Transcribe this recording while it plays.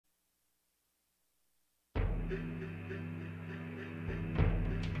Too.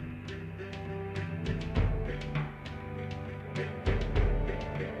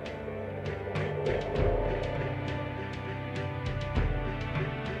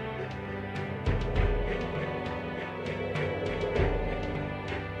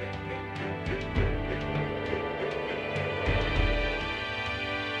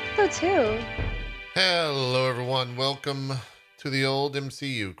 Hello, everyone. Welcome to the old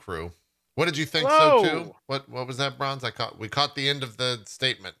MCU crew. What did you think? Whoa. So too? What was that, Bronze? We caught the end of the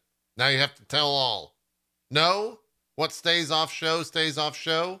statement. Now you have to tell all. No? What stays off show stays off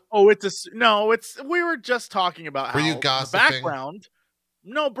show? Oh, we were just talking about Were how you the gossiping? background.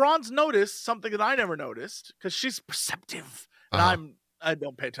 No, Bronze noticed something that I never noticed because she's perceptive, and I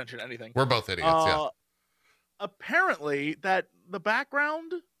don't pay attention to anything. We're both idiots. Yeah. Apparently, that the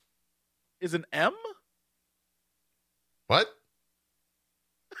background is an M. What?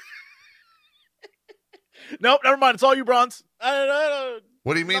 Nope, never mind. It's all you, Bronze.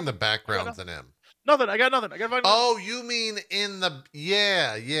 What do you mean the background's an M? Nothing. I got nothing. I got. Oh, you mean in the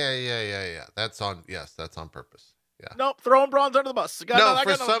yeah. That's on purpose. Yeah. Nope, throwing Bronze under the bus.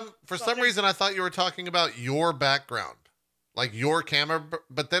 For some reason I thought you were talking about your background, like your camera.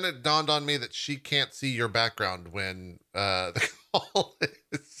 But then it dawned on me that she can't see your background when the call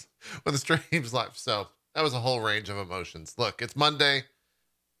is. When the stream's live. So that was a whole range of emotions. Look, it's Monday.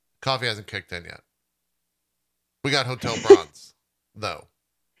 Coffee hasn't kicked in yet. We got Hotel Bronze, though.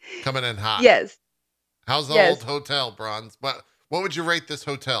 Coming in hot. Yes. How's the old hotel, Bronze? What would you rate this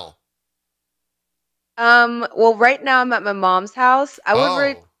hotel? Well, right now I'm at my mom's house.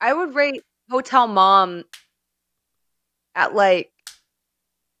 I would rate Hotel Mom at I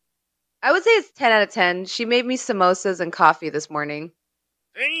would say it's 10 out of 10. She made me samosas and coffee this morning.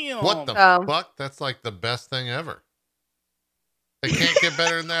 Damn. What the fuck? That's like the best thing ever. They can't get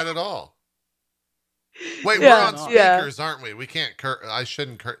better than that at all. Wait, we're on speakers, aren't we? We can't I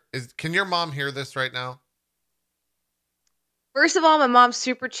shouldn't can your mom hear this right now? First of all, my mom's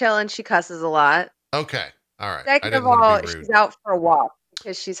super chill and she cusses a lot. Okay. All right. Second of all, she's out for a walk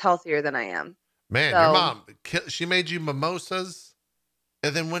because she's healthier than I am. Man, your mom, she made you mimosas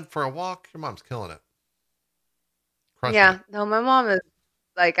and then went for a walk. Your mom's killing it. No, my mom is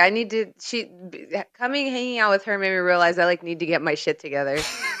hanging out with her made me realize I need to get my shit together.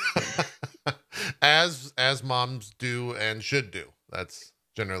 as moms do and should do. That's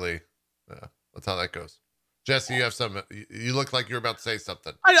generally, that's how that goes. Jesse, you have you look like you're about to say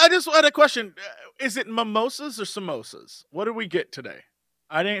something. I just had a question. Is it mimosas or samosas? What did we get today?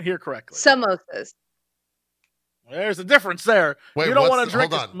 I didn't hear correctly. Samosas. There's a difference there. Wait, you don't want to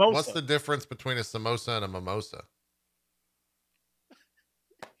drink a samosa. What's the difference between a samosa and a mimosa?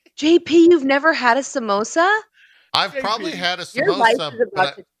 JP, you've never had a samosa? I've probably had a samosa,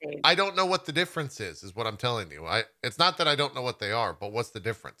 but I don't know what the difference is what I'm telling you. It's not that I don't know what they are, but what's the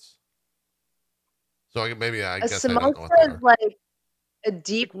difference? So I guess I don't know what they are. Samosa is like a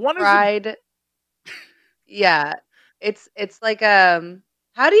deep fried. Yeah, it's like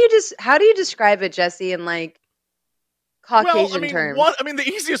how do you describe it, Jesse, in Caucasian terms? The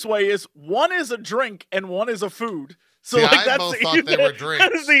easiest way is one is a drink and one is a food. So I both thought they were drinks.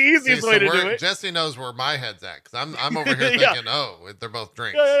 That is the easiest way to do it. Jesse knows where my head's at because I'm over here thinking, they're both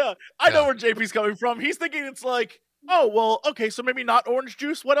drinks. Yeah. I know where JP's coming from. He's thinking it's okay, so maybe not orange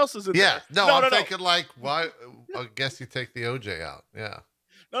juice. What else is in there? No, I'm thinking why? I guess you take the OJ out. Yeah.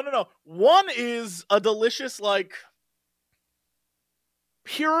 No. One is a delicious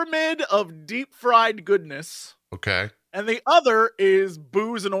pyramid of deep fried goodness. Okay. And the other is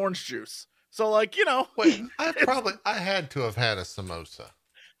booze and orange juice. So wait, I had to have had a samosa.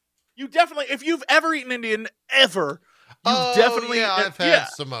 You definitely, if you've ever eaten Indian ever, definitely. I've had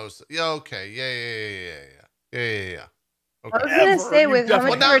samosa. Yeah, okay. Yeah. Okay. I was gonna say with how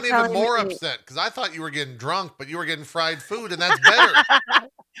much now I'm even more upset because I thought you were getting drunk, but you were getting fried food, and that's better.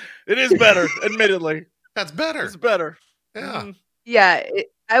 It is better, admittedly. That's better. It's better. Yeah. Mm-hmm. Yeah,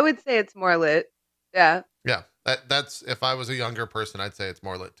 I would say it's more lit. Yeah. Yeah. That's if I was a younger person, I'd say it's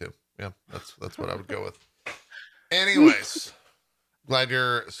more lit too. Yeah, that's what I would go with. Anyways, glad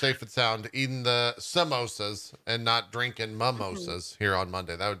you're safe and sound eating the samosas and not drinking mimosas here on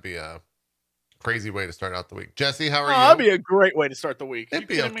Monday. That would be a crazy way to start out the week. Jesse, how are you? That'd be a great way to start the week. It'd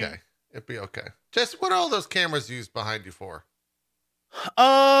be okay. It'd be okay. Jesse, what are all those cameras used behind you for?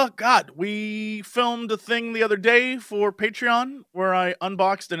 God, we filmed a thing the other day for Patreon where I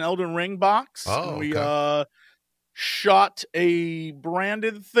unboxed an Elden Ring box. Oh, we shot a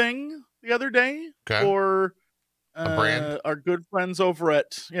branded thing the other day for A brand? Our good friends over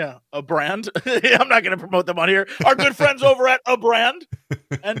at a brand. I'm not going to promote them on here. Our good friends over at a brand,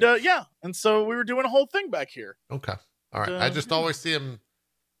 and and so we were doing a whole thing back here. Okay, all right. I just always see him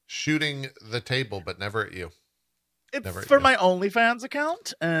shooting the table, but never at you. It's for my OnlyFans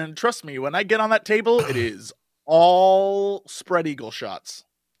account, and trust me, when I get on that table, it is all spread eagle shots.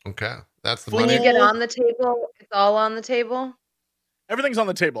 Okay, that's the when money. you get on the table. It's all on the table. Everything's on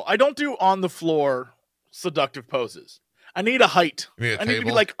the table. I don't do on the floor seductive poses. I need a height. I need to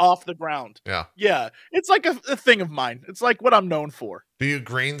be like off the ground. Yeah. It's like a thing of mine. It's like what I'm known for. Do you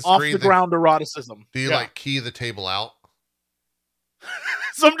green screen off the ground eroticism? Do you like key the table out?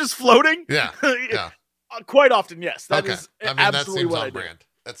 So I'm just floating. Yeah. Quite often, yes. That is absolutely that seems what on I do. brand.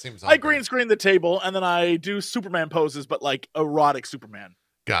 That seems on I green screen the table and then I do Superman poses, but like erotic Superman.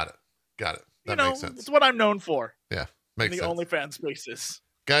 Got it. That makes sense. It's what I'm known for. Yeah, makes sense. In the OnlyFans spaces.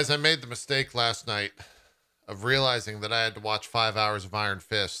 Guys, I made the mistake last night of realizing that I had to watch 5 hours of Iron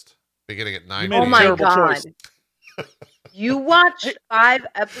Fist beginning at 9 p.m. Oh my God. You watched 5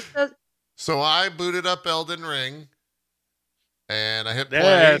 episodes? So I booted up Elden Ring and I hit play.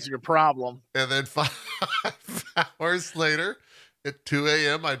 That's your problem. And then 5 hours later at 2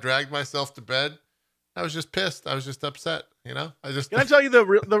 a.m., I dragged myself to bed. I was just pissed. I was just upset. Can I tell you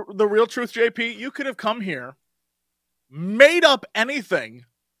the real truth, JP? You could have come here, made up anything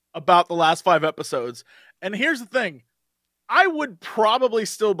about the last 5 episodes. And here's the thing. I would probably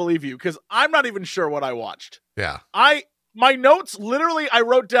still believe you because I'm not even sure what I watched. Yeah. My notes, literally, I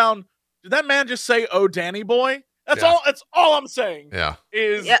wrote down, did that man just say, "Oh, Danny boy"? That's all I'm saying. Yeah.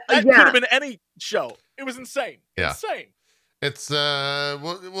 That could have been any show. It was insane. Yeah. Insane. It's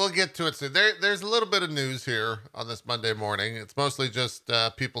we'll get to it soon. There's a little bit of news here on this Monday morning. It's mostly just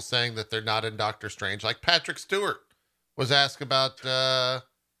people saying that they're not in Doctor Strange. Like Patrick Stewart was asked about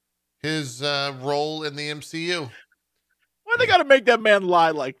his role in the MCU. Why they got to make that man lie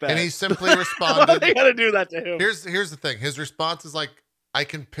like that? And he simply responded. Why they got to do that to him? Here's the thing. His response is like, I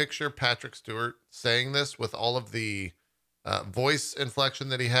can picture Patrick Stewart saying this with all of the voice inflection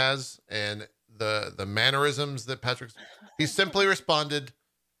that he has and the mannerisms that he simply responded,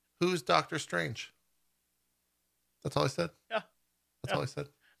 "Who's Doctor Strange?" That's all I said. Yeah. That's all I said.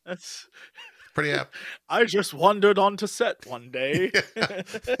 That's pretty apt. I just wandered onto set one day.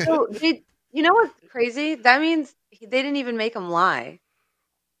 So you know what's crazy? That means they didn't even make him lie.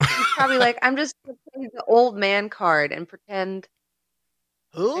 He's probably like, I'm just going to play the old man card and pretend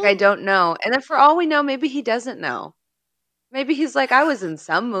like I don't know. And then for all we know, maybe he doesn't know. Maybe he's like, I was in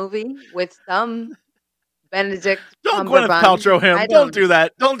some movie with some Benedict. Don't Gwyneth Paltrow him. Don't do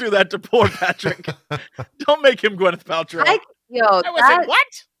that. Don't do that to poor Patrick. Don't make him Gwyneth Paltrow. I was in what?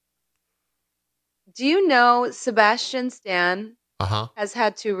 Do you know Sebastian Stan Uh-huh. has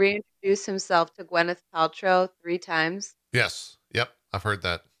had to reintroduce himself to Gwyneth Paltrow 3 times? Yes. Yep. I've heard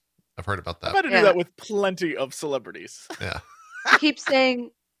that. I've heard about that. I've had to do that with plenty of celebrities. Yeah. He keeps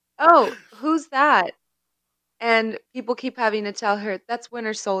saying, "Oh, who's that?" And people keep having to tell her, "That's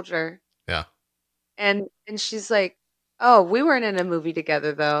Winter Soldier." Yeah. And she's like, "Oh, we weren't in a movie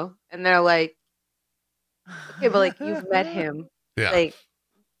together though." And they're like, "Okay, but like you've met him." Yeah. Like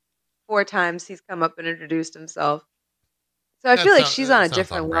 4 times he's come up and introduced himself. So I feel like she's on a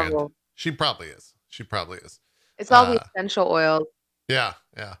different level. She probably is. It's all the essential oils. Yeah.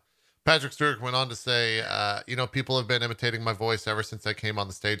 Patrick Stewart went on to say, people have been imitating my voice ever since I came on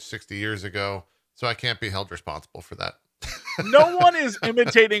the stage 60 years ago, so I can't be held responsible for that. No one is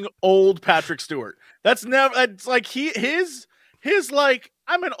imitating old Patrick Stewart. That's never. It's like his like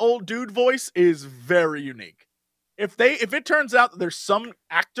I'm an old dude voice is very unique. If it turns out that there's some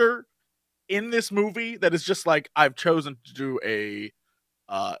actor in this movie that is just like, I've chosen to do a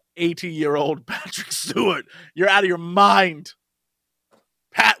 80-year-old Patrick Stewart, you're out of your mind.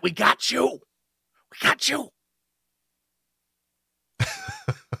 Pat, we got you.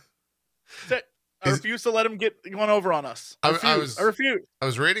 I refuse to let him get one over on us. I refuse. I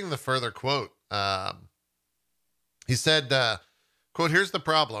was reading the further quote. He said, quote, "Here's the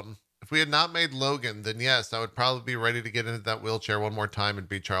problem. If we had not made Logan, then yes, I would probably be ready to get into that wheelchair one more time and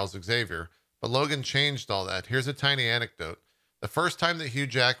be Charles Xavier. But Logan changed all that. Here's a tiny anecdote. The first time that Hugh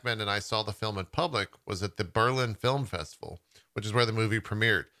Jackman and I saw the film in public was at the Berlin Film Festival, which is where the movie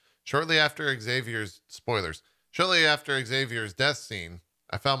premiered. Shortly after Xavier's death scene,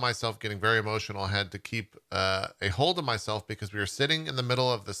 I found myself getting very emotional. I had to keep a hold of myself because we were sitting in the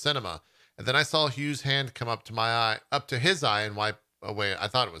middle of the cinema. And then I saw Hugh's hand come up to his eye and wipe away. I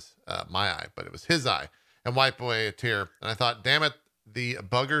thought it was my eye, but it was his eye, and wipe away a tear. And I thought, damn it, the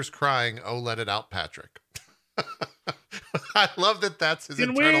bugger's crying. Oh, let it out, Patrick." I love that that's his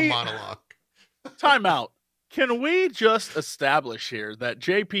internal monologue. Time out. Can we just establish here that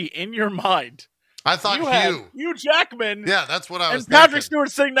JP, in your mind, I thought Hugh Jackman, yeah, that's what I was and Patrick thinking. Stewart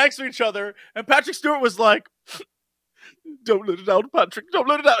sitting next to each other, and Patrick Stewart was like, "Don't let it out, Patrick. Don't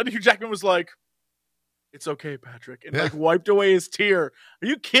let it out." And Hugh Jackman was like, "It's okay, Patrick," and like wiped away his tear. Are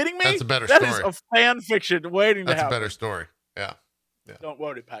you kidding me? That's a better story. That is a fan fiction waiting to happen. That's a better story. Yeah. Don't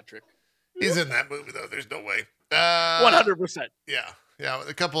worry, Patrick. He's in that movie though. There's no way. 100%. Yeah.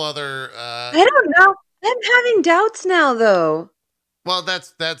 A couple other. I don't know. I'm having doubts now, though. Well,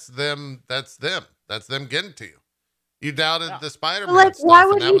 that's them. That's them. That's them getting to you. You doubted the Spider-Man stuff, why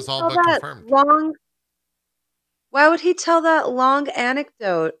would and that was all but confirmed. Why would he tell that long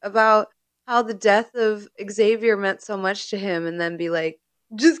anecdote about how the death of Xavier meant so much to him, and then be like,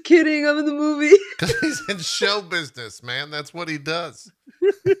 "Just kidding, I'm in the movie." Because he's in show business, man. That's what he does.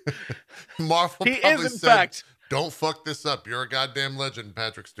 Marvel probably said, "Don't fuck this up. You're a goddamn legend,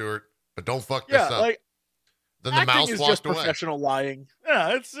 Patrick Stewart, but don't fuck this up." Like, then the mouse is walked just away. Professional lying. Yeah,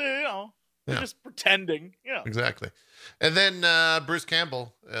 it's they're just pretending. Yeah, exactly. And then Bruce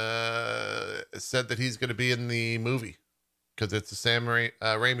Campbell said that he's going to be in the movie because it's a Sam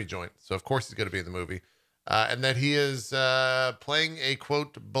Raimi joint. So of course he's going to be in the movie, and that he is playing a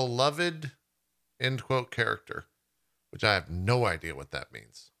quote beloved end quote character, which I have no idea what that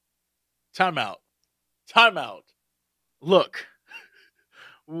means. Time out. Look,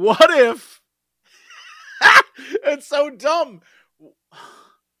 what if? It's so dumb.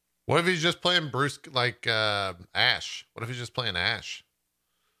 What if he's just playing Bruce, like Ash? What if he's just playing Ash?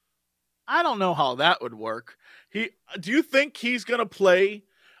 I don't know how that would work. Do you think he's gonna play?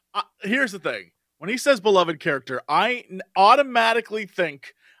 Here's the thing: when he says beloved character, I automatically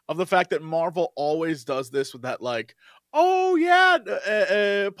think of the fact that Marvel always does this with that, like, oh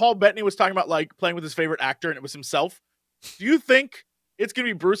yeah, Paul Bettany was talking about like playing with his favorite actor, and it was himself. Do you think it's gonna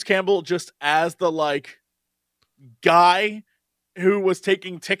be Bruce Campbell just as the like guy who was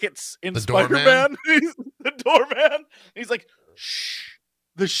taking tickets in Spider-Man? He's the doorman. He's like, shh,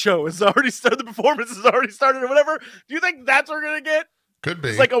 the show has already started, the performance has already started, or whatever. Do you think that's what we're gonna get? Could be.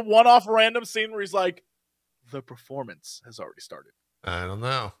 It's like a one-off random scene where he's like, the performance has already started. I don't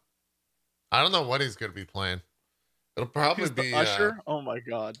know what he's gonna be playing. It'll probably be Usher. Oh my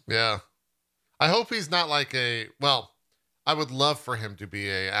god. Yeah. I hope he's not like I would love for him to be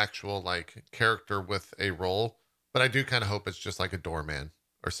a actual like character with a role, but I do kind of hope it's just like a doorman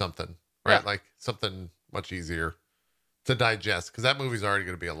or something, right? Yeah. Like something much easier to digest, because that movie's already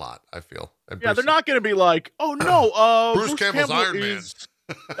going to be a lot, I feel. And yeah, they're not going to be like, oh no, Bruce Campbell's Iron Man.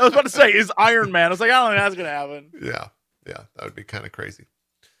 I was about to say, is Iron Man. I was like, I don't think that's going to happen. Yeah, that would be kind of crazy.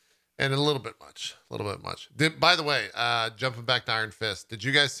 And a little bit much. By the way, jumping back to Iron Fist, did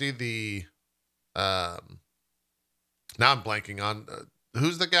you guys see the, now I'm blanking on,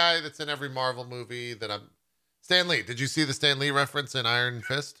 who's the guy that's in every Marvel movie that Stan Lee. Did you see the Stan Lee reference in Iron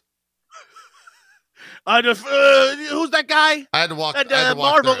Fist? Who's that guy? I had to walk.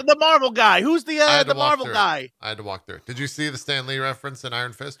 The Marvel guy. Who's the Marvel guy? I had to walk through. Did you see the Stan Lee reference in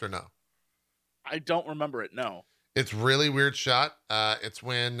Iron Fist or no? I don't remember it. No. It's really weird shot. It's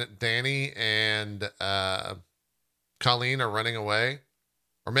when Danny and Colleen are running away,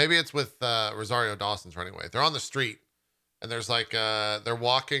 or maybe it's with Rosario Dawson's running away. They're on the street, and there's like they're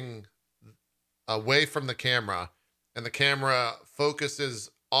walking away from the camera, and the camera focuses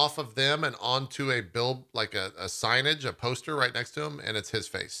off of them and onto a like a signage, a poster right next to him, and it's his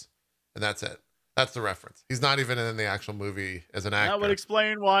face, and that's it. That's the reference. He's not even in the actual movie as an actor. That would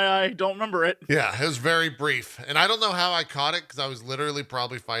explain why I don't remember it. Yeah, it was very brief, and I don't know how I caught it, because I was literally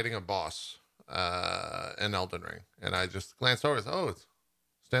probably fighting a boss in Elden Ring, and I just glanced over. Oh, it's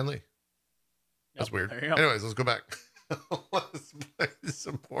Stan Lee. That's weird. Anyways, let's go back. Let's play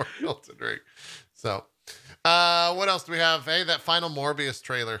some more Elden Ring. So, what else do we have? Hey, that final Morbius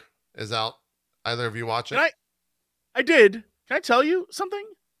trailer is out. Either of you watch it? I did. Can I tell you something?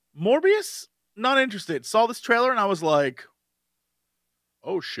 Morbius, not interested. Saw this trailer and I was like,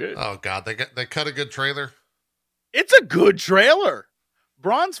 oh shit. Oh god, they cut a good trailer. It's a good trailer.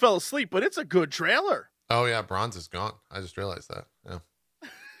 Bronze fell asleep, but it's a good trailer. Oh yeah, Bronze is gone. I just realized that. Yeah.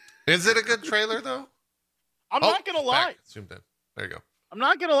 Is it a good trailer though? I'm not gonna lie. Zoomed in. There you go. I'm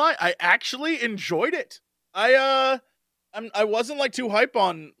not gonna lie. I actually enjoyed it. I wasn't like too hype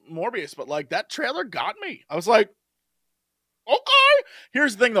on Morbius, but like that trailer got me. I was like, okay.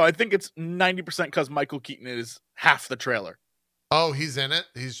 Here's the thing though. I think it's 90% because Michael Keaton is half the trailer. Oh, he's in it?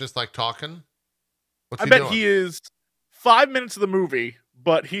 He's just like talking? What's he doing? I bet he is 5 minutes of the movie,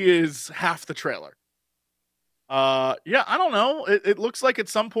 but he is half the trailer. Yeah, I don't know. It looks like at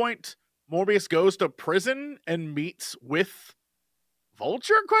some point Morbius goes to prison and meets with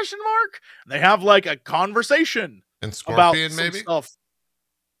Vulture? Question mark. And they have like a conversation And about Scorpion, some maybe? stuff.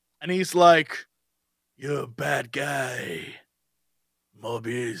 And he's like, "You're a bad guy,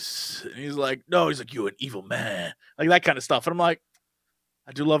 Morbius." And he's like, "No," he's like, "You're an evil man." Like that kind of stuff. And I'm like,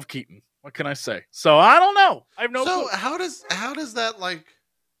 I do love Keaton. What can I say? So I don't know. I have no clue. How does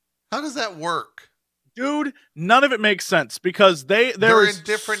that work? Dude, none of it makes sense because they're in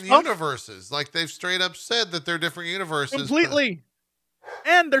different universes. Like they've straight up said that they're different universes. Completely.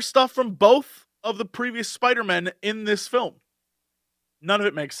 And there's stuff from both of the previous Spider-Men in this film. None of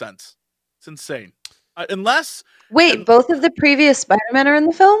it makes sense. It's insane. Unless... Wait, both of the previous Spider-Men are in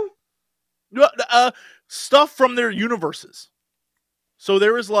the film? Stuff from their universes. So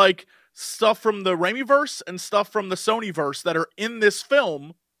there is like stuff from the Raimi-verse and stuff from the Sony-verse that are in this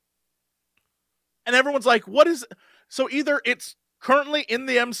film. And everyone's like, what is... So either it's currently in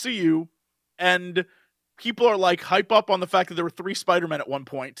the MCU and people are like hype up on the fact that there were 3 Spider-Men at one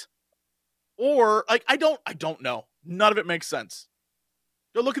point. Or like, I don't know. None of it makes sense.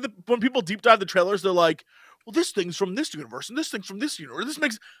 You look at when people deep dive the trailers, they're like, well, this thing's from this universe and this thing's from this universe. This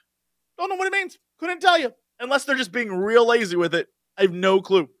makes... Don't know what it means. Couldn't tell you. Unless they're just being real lazy with it. I have no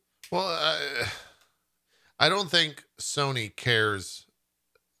clue. Well, I don't think Sony cares.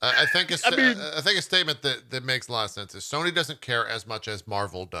 I think a statement that makes a lot of sense is Sony doesn't care as much as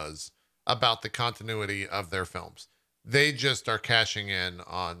Marvel does about the continuity of their films. They just are cashing in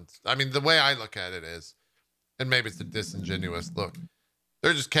on... I mean, the way I look at it is, and maybe it's a disingenuous look,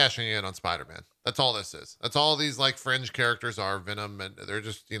 they're just cashing in on Spider-Man. That's all this is. That's all these like fringe characters are, Venom, and they're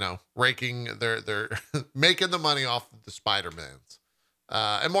just, raking, they're making the money off of the Spider-Mans.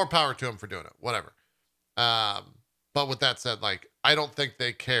 And more power to them for doing it, whatever. But with that said, like, I don't think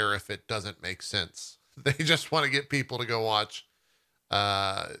they care if it doesn't make sense. They just want to get people to go watch,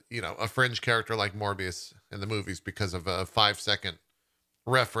 a fringe character like Morbius in the movies because of a 5-second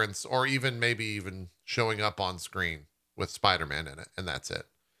reference, or maybe even showing up on screen with Spider-Man in it, and that's it.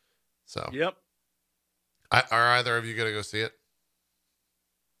 So, yep. Are either of you going to go see it?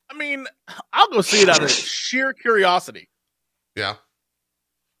 I mean, I'll go see it out of sheer curiosity. Yeah.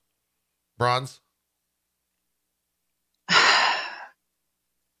 Bronze?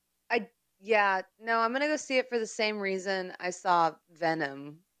 I'm going to go see it for the same reason I saw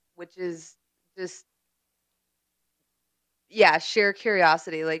Venom, which is just, sheer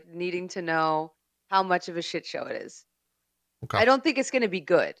curiosity, like needing to know how much of a shit show it is. Okay. I don't think it's going to be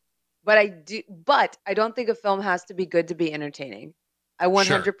good, but I don't think a film has to be good to be entertaining. I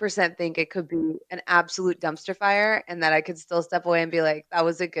 100% think it could be an absolute dumpster fire and that I could still step away and be like, that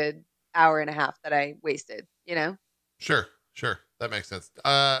was a good hour and a half that I wasted, Sure. That makes sense.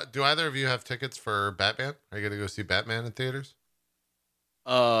 Do either of you have tickets for Batman? Are you going to go see Batman in theaters?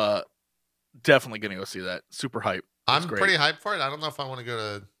 Definitely going to go see that. Super hype. I'm pretty hyped for it. I don't know if I want to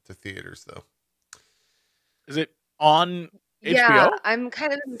go to theaters though. Is it on HBO? Yeah, I'm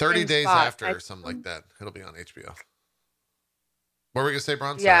kind of in the 30 same days spot. after or something like that. It'll be on HBO. What were we going to say,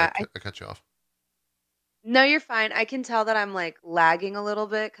 Bron? Yeah, Sorry, I cut you off. No, you're fine. I can tell that I'm like lagging a little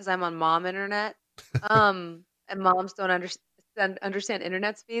bit because I'm on mom internet. And moms don't understand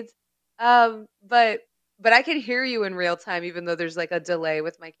internet speeds. But I can hear you in real time, even though there's like a delay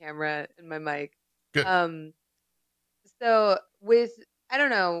with my camera and my mic. Good. So I don't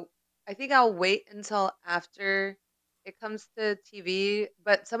know, I think I'll wait until after it comes to TV,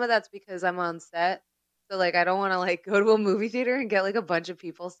 but some of that's because I'm on set. So like, I don't want to like go to a movie theater and get like a bunch of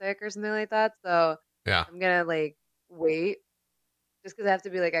people sick or something like that. So yeah, I'm going to like wait just because I have to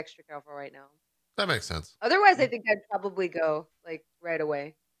be like extra careful right now. That makes sense. Otherwise, I think I'd probably go like right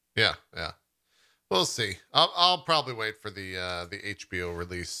away. Yeah. We'll see. I'll probably wait for the HBO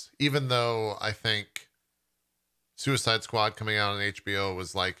release, even though I think Suicide Squad coming out on HBO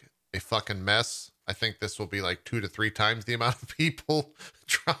was like a fucking mess. I think this will be like 2 to 3 times the amount of people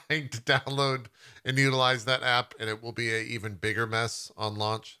trying to download and utilize that app, and it will be an even bigger mess on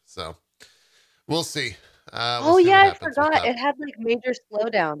launch. So we'll see. I forgot. It had like major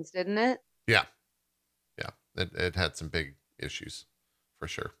slowdowns, didn't it? Yeah. It had some big issues for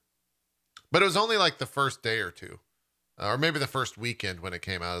sure. But it was only like the first day or two, or maybe the first weekend when it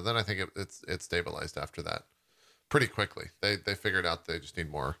came out. And then I think it stabilized after that pretty quickly. They figured out they just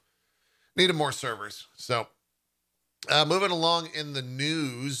needed more servers. So moving along in the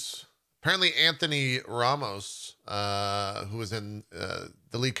news, apparently Anthony Ramos, who was in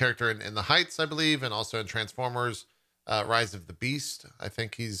the lead character in The Heights, I believe, and also in Transformers Rise of the Beast. I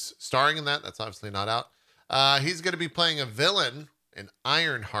think he's starring in that. That's obviously not out. He's going to be playing a villain in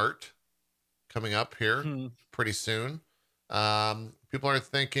Ironheart coming up here pretty soon. People are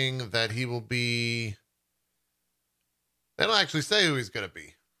thinking that he will be... They don't actually say who he's going to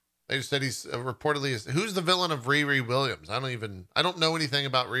be. They just said he's reportedly who's the villain of Riri Williams. I don't know anything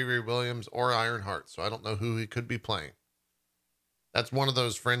about Riri Williams or Ironheart, so I don't know who he could be playing. That's one of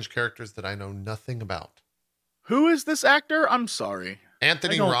those fringe characters that I know nothing about. Who is this actor? I'm sorry.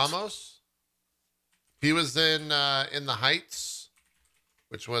 Anthony Ramos. He was in The Heights,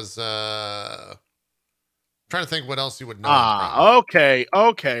 which was trying to think what else you would know him from. Okay.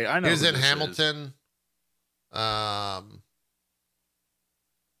 I know. He was in Hamilton.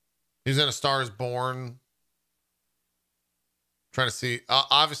 He's in A Star Is Born. Trying to see.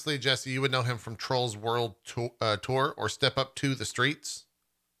 Obviously, Jesse, you would know him from Trolls World Tour or Step Up to the Streets.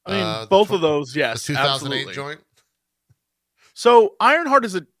 I mean, both of those, yes. The 2008 absolutely. joint. So, Ironheart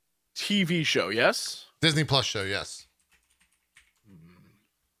is a TV show, yes? Disney Plus show, yes.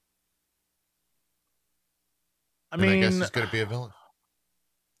 I guess he's going to be a villain.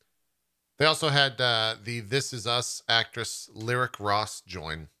 They also had the This Is Us actress Lyric Ross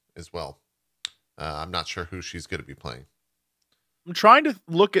join as well. I'm not sure who she's going to be playing. I'm trying to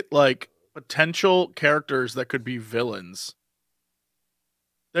look at like potential characters that could be villains.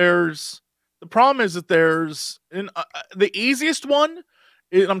 The problem is that there's the easiest one.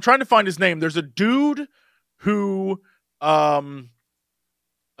 I'm trying to find his name. There's a dude who I'm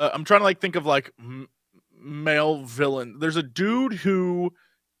trying to like think of like male villain. There's a dude who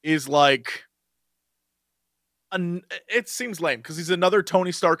is like it seems lame because he's another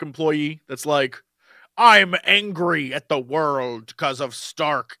Tony Stark employee that's like, I'm angry at the world because of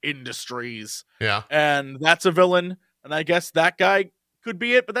Stark Industries. Yeah. And that's a villain. And I guess that guy could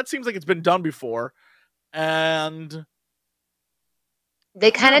be it, but that seems like it's been done before. And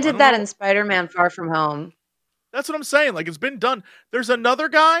they kind of did that in Spider-Man Far From Home. That's what I'm saying. Like, it's been done. There's another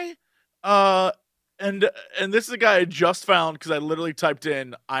guy, and this is a guy I just found because I literally typed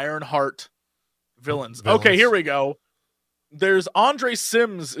in Ironheart villains. Okay, here we go. There's Andre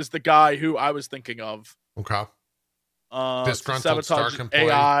Sims is the guy who I was thinking of. Okay. Disgruntled Stark employee.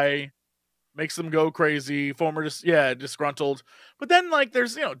 AI makes them go crazy. Disgruntled. But then like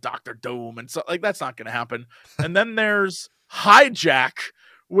there's Dr. Doom and so like that's not gonna happen. And then there's Hijack,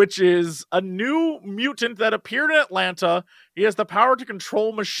 which is a new mutant that appeared in Atlanta. He has the power to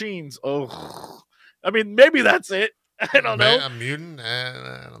control machines. Oh, I mean maybe that's it. I don't know. A mutant?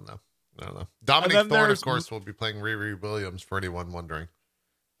 I don't know. Dominic Thorne, of course, will be playing Riri Williams for anyone wondering.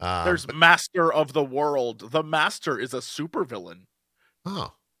 There's Master of the World. The Master is a supervillain.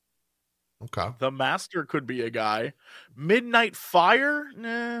 Oh. Okay. The Master could be a guy. Midnight Fire?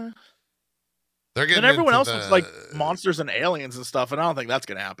 Nah. They're getting and everyone else looks like monsters and aliens and stuff, and I don't think that's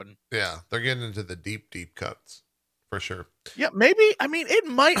going to happen. Yeah, they're getting into the deep cuts. For sure. Yeah, maybe. I mean, it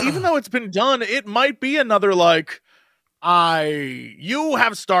might, even though it's been done, it might be another like, you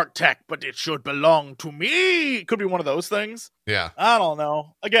have Stark tech, but it should belong to me. It could be one of those things. Yeah. I don't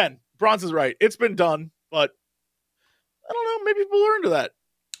know. Again, Bronze is right. It's been done, but I don't know. Maybe people are into that.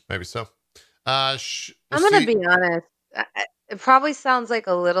 Maybe so. I'm going to be honest. It probably sounds like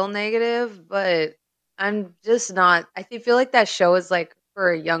a little negative, but I'm just not. I feel like that show is like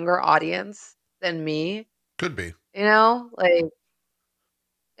for a younger audience than me. Could be. Like,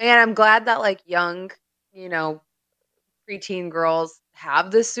 and I'm glad that like young, preteen girls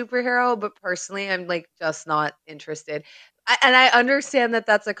have this superhero, but personally I'm like just not interested. And I understand that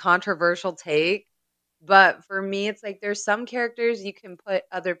that's a controversial take, but for me it's like there's some characters you can put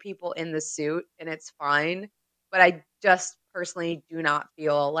other people in the suit and it's fine, but I just personally do not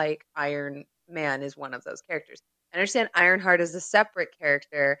feel like Iron Man is one of those characters. I understand Ironheart is a separate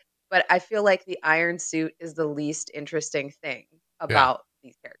character, but I feel like the Iron Suit is the least interesting thing about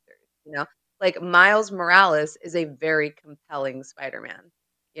these characters, Like Miles Morales is a very compelling Spider-Man.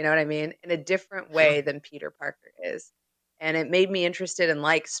 You know what I mean? In a different way than Peter Parker is. And it made me interested in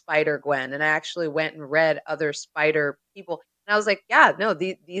like Spider-Gwen. And I actually went and read other spider people. And I was like, yeah, no,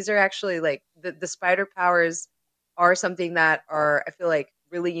 these are actually like the spider powers are something that are, I feel like,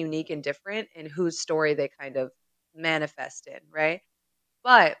 really unique and different in whose story they kind of manifest in, right?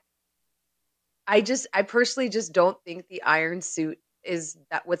 But I personally just don't think the Iron Suit is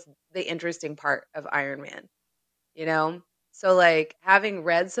that what's the interesting part of Iron Man, So like having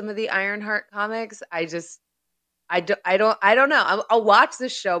read some of the Ironheart comics, I don't know. I'll watch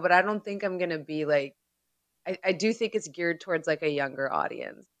this show, but I don't think I'm gonna be like. I do think it's geared towards like a younger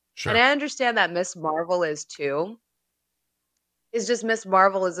audience, sure. And I understand that Miss Marvel is too. It's just Miss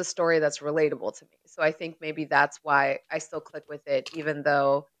Marvel is a story that's relatable to me, so I think maybe that's why I still click with it, even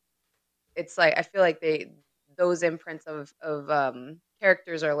though it's like I feel like those imprints of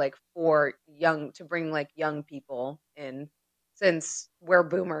characters are like for young to bring like young people in since we're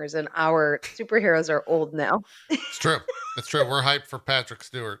boomers and our superheroes are old now. It's true. It's true. We're hyped for Patrick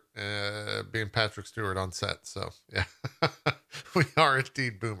Stewart, being Patrick Stewart on set. So yeah, we are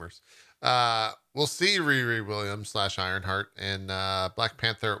indeed boomers. We'll see Riri Williams / Ironheart and Black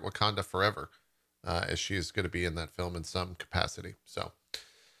Panther at Wakanda Forever, as she is going to be in that film in some capacity. So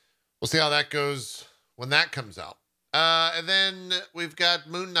we'll see how that goes when that comes out. And then we've got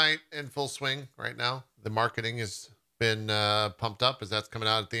Moon Knight in full swing right now. The marketing has been pumped up as that's coming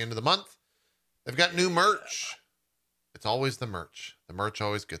out at the end of the month. They've got new merch. It's always the merch. The merch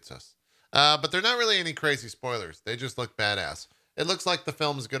always gets us. But they're not really any crazy spoilers. They just look badass. It looks like the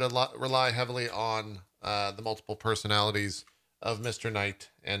film is going to rely heavily on the multiple personalities of Mr. Knight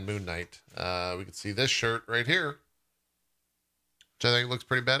and Moon Knight. We can see this shirt right here, which I think looks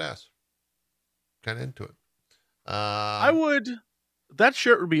pretty badass. Kind of into it. That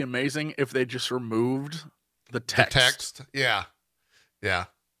shirt would be amazing if they just removed the text. The text. Yeah. Yeah.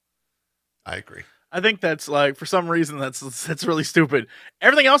 I agree. I think that's like, for some reason, that's really stupid.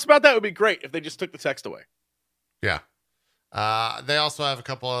 Everything else about that would be great if they just took the text away. Yeah. They also have a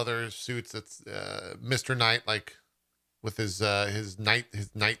couple other suits. It's Mr. Knight, like with his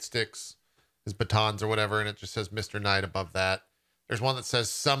nightsticks, his batons or whatever, and it just says Mr. Knight above that. There's one that says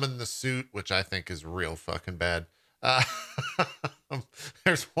summon the suit, which I think is real fucking bad.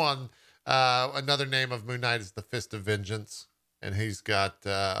 There's one, another name of Moon Knight is the Fist of Vengeance, and he's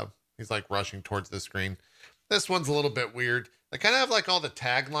like rushing towards the screen. This one's a little bit weird. They kind of have like all the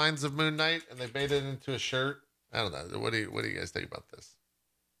taglines of Moon Knight, and they made it into a shirt. I don't know. What do you guys think about this?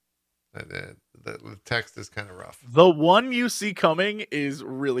 The text is kind of rough. The one you see coming is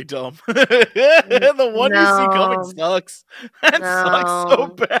really dumb. The one you see coming sucks. That sucks so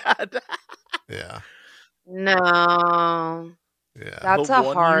bad. Yeah. No. Yeah. That's the a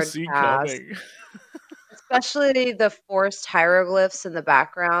one hard you see pass. coming. Especially the forced hieroglyphs in the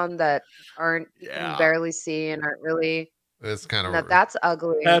background that you can Yeah. barely see and aren't really. It's kind of That's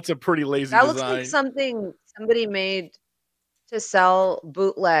ugly. That's a pretty lazy That design. looks like something somebody made to sell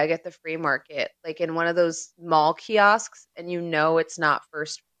bootleg at the free market, like in one of those mall kiosks, and it's not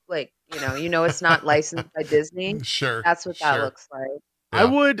first, like, it's not licensed by Disney. Sure. That's what that looks like. Yeah. I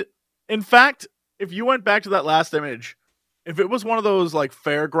would, in fact, if you went back to that last image, if it was one of those like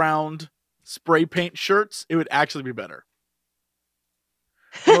fairground spray paint shirts, it would actually be better.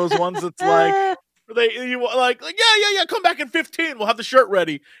 Those ones that's like yeah, come back in 15, we'll have the shirt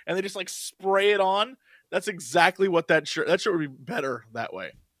ready, and they just like spray it on. That's exactly what that shirt would be better that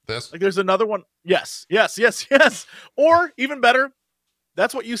way. This? Like there's another one. Yes. Or even better,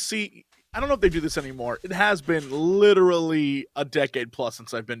 that's what you see. I don't know if they do this anymore. It has been literally a decade plus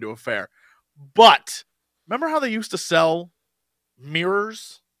since I've been to a fair. But remember how they used to sell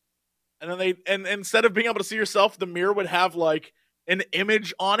mirrors? And then and instead of being able to see yourself, the mirror would have like an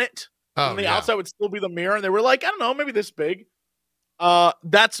image on it. Oh, and the outside would still be the mirror. And they were like, I don't know, maybe this big.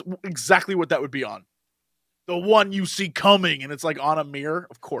 That's exactly what that would be on. The one you see coming, and it's like on a mirror.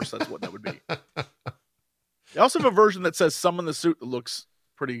 Of course, that's what that would be. They also have a version that says summon the suit that looks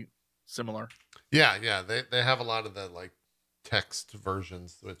pretty similar. Yeah. They have a lot of the like text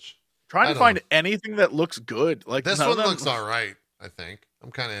versions, which trying to find anything that looks good. Like this one looks all right, I think.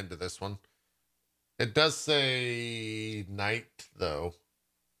 I'm kind of into this one. It does say Knight though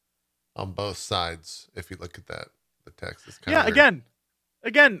on both sides. If you look at that, the text is kind of weird.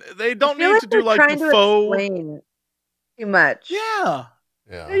 Again, they don't need to do like the faux. Explain too much. Yeah.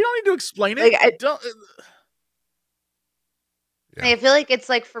 You don't need to explain it. Like, I feel like it's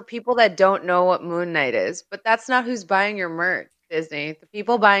like for people that don't know what Moon Knight is, but that's not who's buying your merch, Disney. The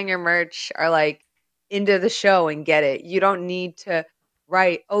people buying your merch are like into the show and get it. You don't need to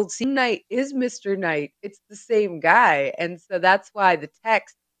write, oh, Moon Knight is Mr. Knight. It's the same guy. And so that's why the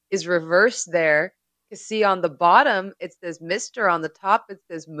text is reversed there. You see on the bottom, it says Mr. On the top, it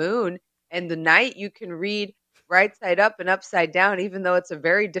says Moon. And the Knight you can read right side up and upside down, even though it's a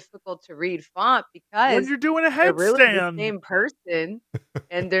very difficult to read font because when you're doing a headstand, they're really the same person,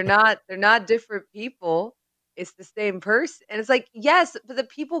 and they're not different people. It's the same person, and it's like, yes, but the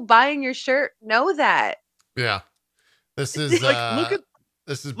people buying your shirt know that. Yeah, this is like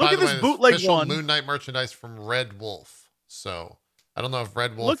this is look by at the this way, bootleg official one. Moon Knight merchandise from Red Wolf. So I don't know if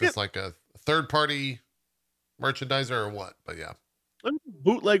Red Wolf is like a third-party merchandiser or what, but yeah. Look at the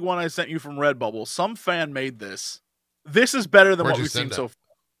bootleg one I sent you from Redbubble. Some fan made this. This is better than what we've seen so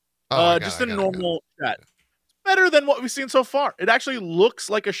far. Just a normal chat. It's better than what we've seen so far. It actually looks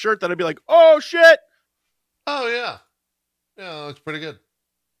like a shirt that I'd be like, oh shit. Oh yeah. Yeah, it looks pretty good.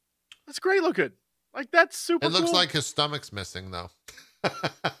 That's great looking. Like that's super cool. It looks like his stomach's missing though.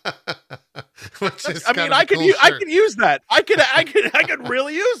 Which is I mean, I could use that. I could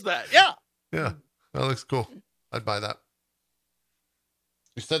really use that. Yeah. Yeah. That looks cool. I'd buy that.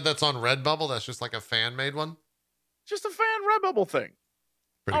 You said that's on Redbubble? That's just like a fan made one? Just a fan Redbubble thing.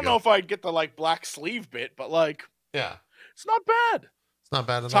 Pretty I don't good. know if I'd get the like black sleeve bit, but like, yeah, it's not bad. It's not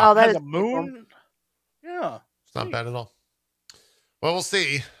bad at Top all. has a moon. Yeah. It's not bad at all. Well, we'll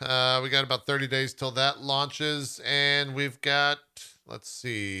see. We got about 30 days till that launches, and we've got, let's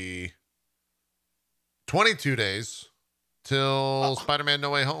see, 22 days till Spider-Man No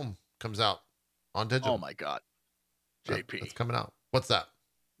Way Home comes out on digital. Oh my God. JP. It's coming out. What's that?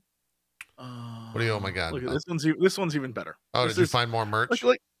 What do you, oh my God. Look at this one's even better. Oh, did you find more merch?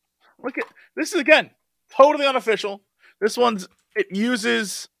 Look at this is again totally unofficial. This one's it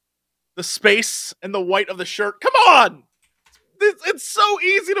uses the space and the white of the shirt. Come on! It's so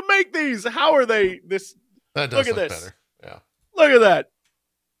easy to make these. How are they this? That does look at this. Better. Yeah. Look at that.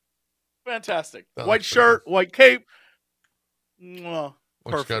 Fantastic. That white shirt, white cape.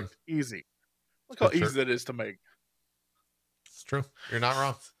 Perfect. Good. Easy. Look how easy that is to make. It's true. You're not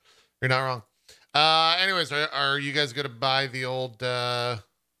wrong. You're not wrong. Anyways, are you guys gonna buy the old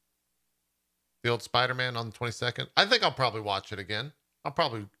Spider-Man on the 22nd? I think I'll probably watch it again. I'll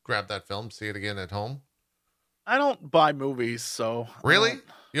probably grab that film, see it again at home. I don't buy movies, so really,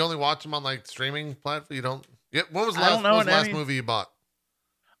 you only watch them on like streaming platform. You don't. Yeah. When was the last movie you bought?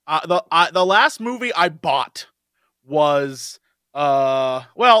 The last movie I bought was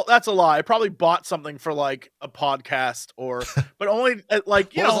well, that's a lie. I probably bought something for like a podcast but only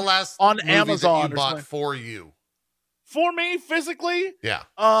like you know, was the last on Amazon. That you bought for you? For me physically? Yeah.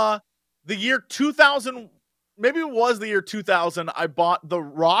 The year 2000, maybe it was the year 2000. I bought The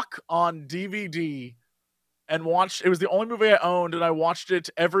Rock on DVD and watched. It was the only movie I owned, and I watched it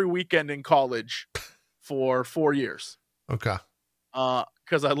every weekend in college for 4 years. Okay.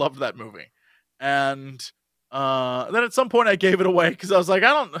 Because I loved that movie, and then at some point I gave it away because I was like,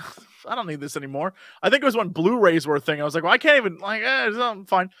 I don't need this anymore. I think it was when Blu-rays were a thing. I was like, well, I can't even I'm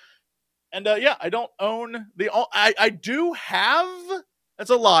fine. And yeah, I don't own I do have. That's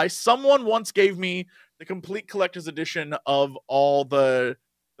a lie. Someone once gave me the complete collector's edition of all the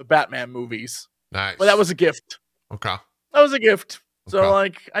Batman movies. Nice. But that was a gift. Okay. That was a gift. So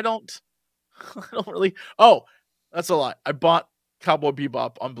like I don't really. Oh, that's a lie. I bought Cowboy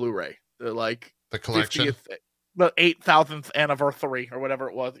Bebop on Blu-ray. The collection. 50th, the 8,000th anniversary or whatever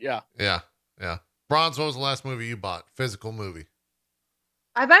it was. Yeah. Yeah. Yeah. Bronze, what was the last movie you bought? Physical movie.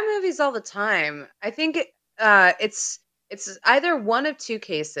 I buy movies all the time. I think it's either one of two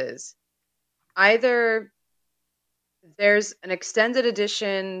cases. Either there's an extended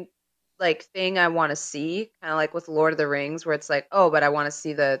edition like thing I want to see, kind of like with Lord of the Rings, where it's like, oh, but I want to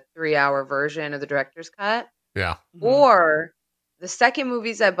see the 3-hour version of the director's cut. Yeah. Or the second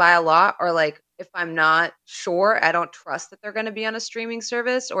movies I buy a lot are like, if I'm not sure, I don't trust that they're going to be on a streaming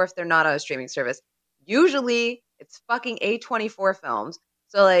service, or if they're not on a streaming service. Usually it's fucking A24 films.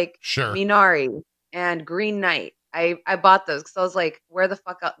 So like Minari and Green Knight. I bought those because I was like, where the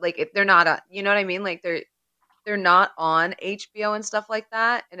fuck up? Like they're not you know what I mean? Like they're not on HBO and stuff like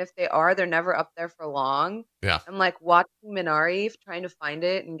that. And if they are, they're never up there for long. Yeah. I'm like watching Minari, trying to find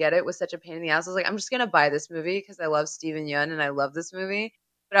it and get it was such a pain in the ass. I was like, I'm just gonna buy this movie because I love Steven Yeun and I love this movie.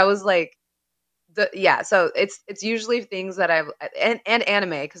 But I was like, so it's usually things that I've and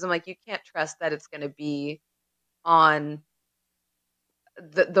anime because I'm like, you can't trust that it's gonna be on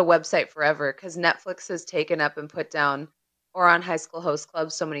the website forever because Netflix has taken up and put down or on High School Host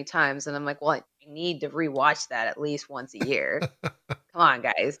Club so many times, and I'm like, well, I need to rewatch that at least once a year. Come on,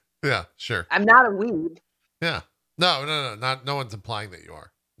 guys. Yeah, sure. I'm not a weeb. Yeah. No. No one's implying that you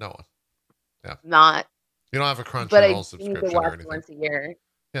are. No one. Yeah. Not. You don't have a Crunchyroll subscription need to watch or anything. Once a year.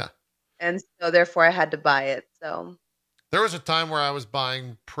 Yeah. And so therefore I had to buy it. So there was a time where I was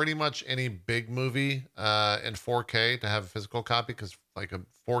buying pretty much any big movie in 4K to have a physical copy because like a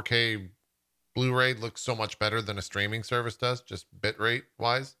 4K Blu-ray looks so much better than a streaming service does, just bitrate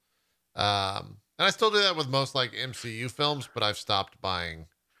wise. And I still do that with most like MCU films, but I've stopped buying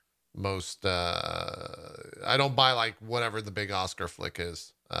most. I don't buy like whatever the big Oscar flick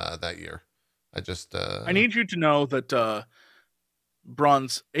is that year. I just. I need you to know that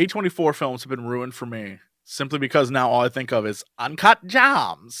Bronze A24 films have been ruined for me simply because now all I think of is Uncut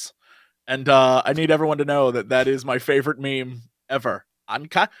Gems, and I need everyone to know that is my favorite meme ever.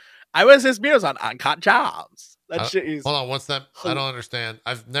 Uncut. I was his muse on Uncut Gems. That shit is. Hold on, what's that? I don't understand.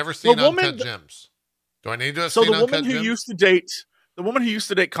 I've never seen Uncut Gems. Do I need to have seen Uncut Gems? So the woman who used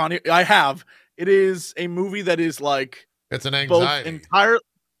to date Kanye, I have. It is a movie that is like it's an anxiety.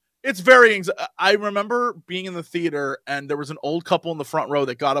 It's very. I remember being in the theater and there was an old couple in the front row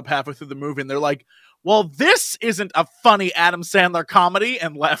that got up halfway through the movie and they're like, "Well, this isn't a funny Adam Sandler comedy,"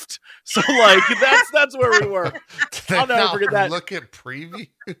 and left. So like that's where we were. I'll never forget that. Look at previews.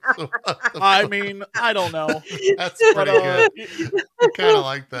 I mean, I don't know. That's pretty good. I kind of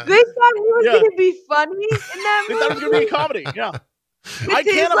like that. They thought he was going to be funny in that movie. They thought it was going to be a comedy. Yeah. I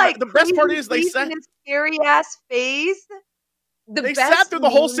can't. Like the best part is they said his scary ass face. They sat through the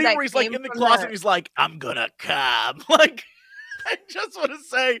whole scene where he's like in the closet and he's like, "I'm gonna come." Like, I just want to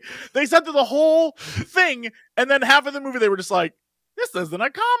say, they sat through the whole thing, and then half of the movie they were just like, "This isn't a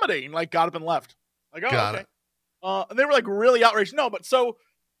comedy," and like got up and left. Like, oh, got okay. And they were like really outraged. No, but so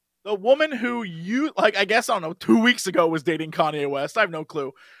the woman who you like, I guess I don't know, 2 weeks ago was dating Kanye West. I have no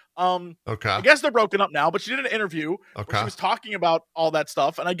clue. Okay. I guess they're broken up now, but she did an interview where she was talking about all that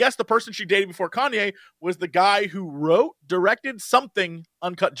stuff. And I guess the person she dated before Kanye was the guy who wrote, directed something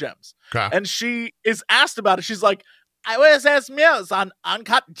Uncut Gems. Okay. And she is asked about it. She's like, "I was as muse on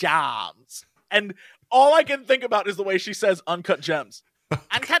Uncut Gems." And all I can think about is the way she says Uncut Gems.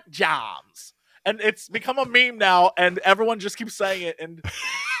 Uncut Gems. And it's become a meme now, and everyone just keeps saying it, and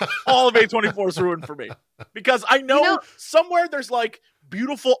all of A24 is ruined for me. Because I know somewhere there's like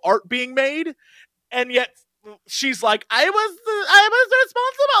beautiful art being made, and yet she's like, I was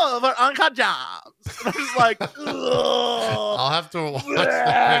responsible for Uncut Gems. And I'm just like, ugh. I'll have to watch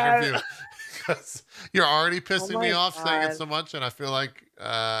the interview because you're already pissing me off saying it so much, and I feel like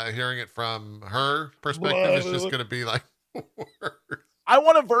hearing it from her perspective is just going to be like worse. I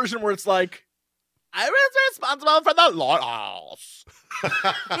want a version where it's like, I was responsible for the laws.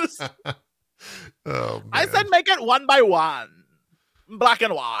 Oh, I said make it one by one. Black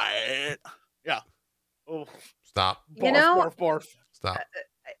and white. Yeah. Oh. Stop. Barf. Stop.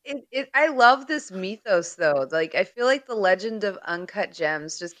 I love this mythos though. Like I feel like the legend of Uncut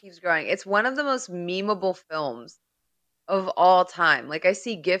Gems just keeps growing. It's one of the most memeable films of all time. Like I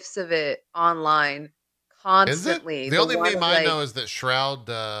see gifs of it online constantly. The only meme I know is that Shroud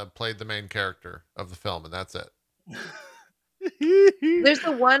played the main character of the film, and that's it. There's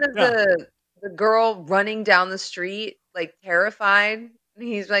the one of the girl running down the street, like terrified, and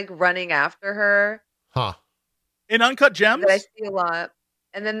he's like running after her. Huh. In Uncut Gems? That I see a lot.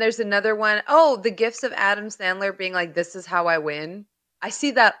 And then there's another one. Oh, the gifts of Adam Sandler being like, "This is how I win." I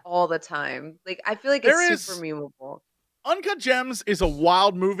see that all the time. Like I feel like it's super memeable. Uncut Gems is a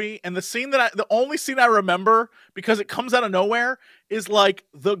wild movie, and the only scene I remember, because it comes out of nowhere, is like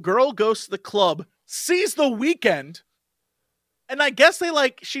the girl goes to the club, sees The Weeknd, and I guess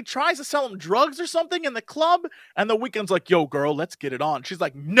she tries to sell him drugs or something in the club, and The Weeknd's like, "Yo, girl, let's get it on." She's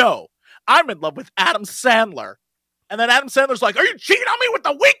like, "No, I'm in love with Adam Sandler." And then Adam Sandler's like, "Are you cheating on me with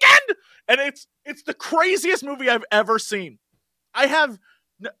The Weeknd?" And it's the craziest movie I've ever seen.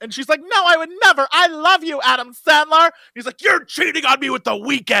 And she's like, "No, I would never. I love you, Adam Sandler." He's like, "You're cheating on me with The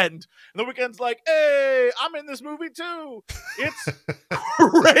Weeknd." And The Weeknd's like, "Hey, I'm in this movie too." It's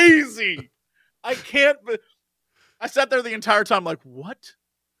crazy. I sat there the entire time like, what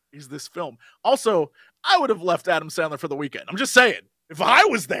is this film? Also, I would have left Adam Sandler for The Weeknd. I'm just saying. If I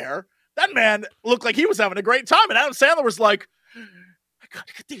was there, that man looked like he was having a great time. And Adam Sandler was like, I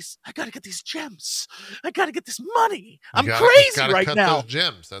gotta get these gems. I gotta get this money. I'm crazy right now. Those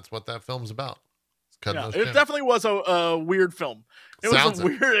gems. That's what that film's about. It definitely was a weird film. It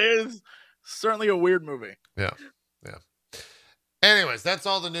is certainly a weird movie. Yeah. Anyways, that's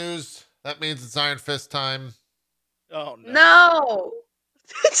all the news. That means it's Iron Fist time. Oh no! No.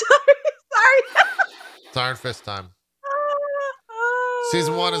 Sorry. It's Iron Fist time.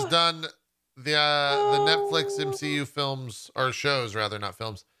 Season 1 is done. The Netflix MCU films, or shows rather, not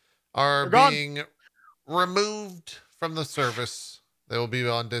films, are being removed from the service. They will be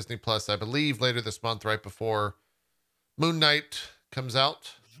on Disney Plus, I believe, later this month, right before Moon Knight comes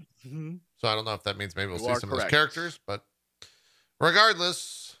out. Mm-hmm. So I don't know if that means maybe we'll see some of those characters, but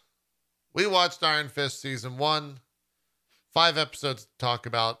regardless, we watched Iron Fist Season 1. 5 episodes to talk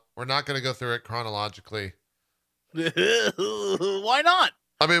about. We're not going to go through it chronologically. Why not?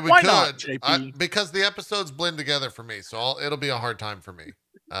 I mean, we could, because the episodes blend together for me, so it'll be a hard time for me.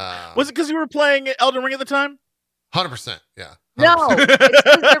 Was it because you were playing Elden Ring at the time? 100%, yeah. 100%. No, it's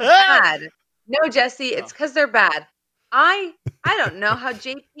because they're bad. No, Jesse, it's because they're bad. I don't know how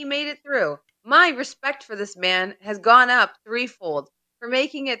JP made it through. My respect for this man has gone up threefold for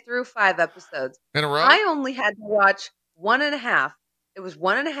making it through 5 episodes. In a row? I only had to watch 1.5. It was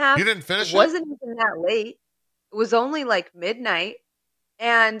 1.5. You didn't finish it? It wasn't even that late. It was only like midnight.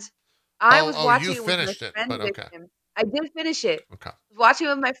 And I was watching it with my friend Vicken. I did finish it. Okay. I was watching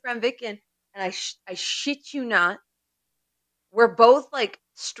it with my friend Vicken, and I shit you not, we're both like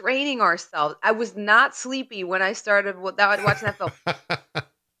straining ourselves. I was not sleepy when I started watching that film.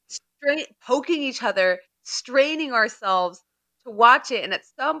 Poking each other, straining ourselves to watch it. And at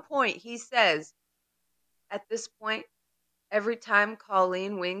some point, he says, at this point, every time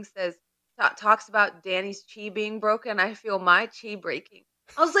Colleen Wing talks about Danny's chi being broken, I feel my chi breaking.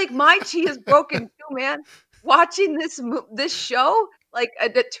 I was like, my chi is broken too, man. Watching this show, like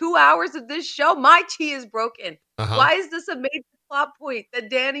the 2 hours of this show, my chi is broken. Why is this a major plot point that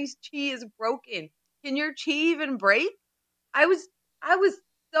Danny's chi is broken? Can your chi even break? I was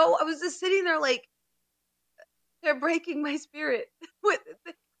just sitting there like, they're breaking my spirit.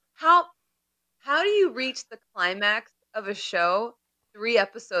 How do you reach the climax of a show 3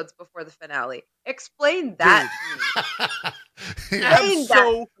 episodes before the finale? Explain that to me.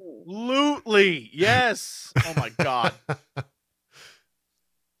 Absolutely. Yes. Oh my God.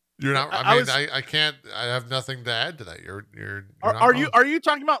 You're not. I can't. I have nothing to add to that. Are you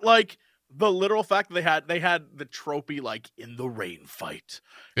talking about like the literal fact that they had the tropey like in the rain fight?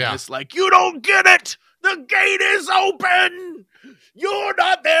 Yeah. And it's like, you don't get it. The gate is open. You're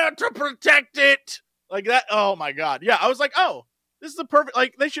not there to protect it. Like that. Oh my God. Yeah. I was like, oh, this is the perfect.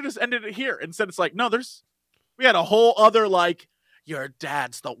 Like they should have ended it here. Instead, it's like, no. We had a whole other like. Your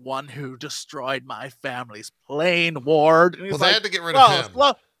dad's the one who destroyed my family's plane, Ward. And well, they had to get rid of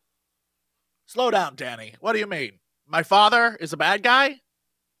him. Slow down, Danny. What do you mean? My father is a bad guy?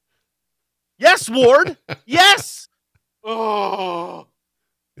 Yes, Ward. Yes. Oh.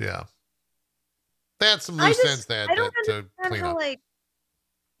 Yeah. They had some loose ends they had to clean up. Like,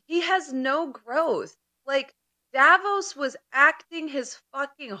 he has no growth. Like, Davos was acting his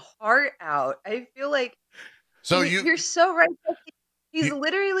fucking heart out. I feel like you're so right. He's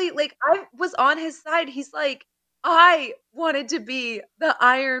literally like, I was on his side. He's like, I wanted to be the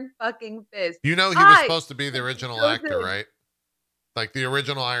Iron fucking Fist. You know, he was supposed to be the original actor, right? Like the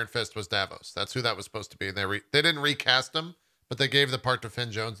original Iron Fist was Davos. That's who that was supposed to be. And they didn't recast him, but they gave the part to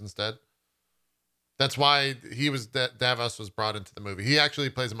Finn Jones instead. That's why Davos was brought into the movie. He actually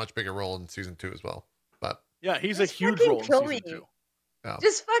plays a much bigger role in season 2 as well. But yeah, he's a huge role in season 2. Yeah.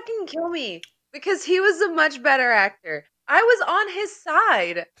 Just fucking kill me because he was a much better actor. I was on his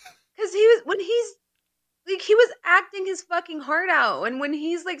side because he was acting his fucking heart out. And when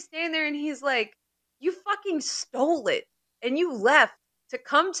he's like standing there and he's like, you fucking stole it and you left to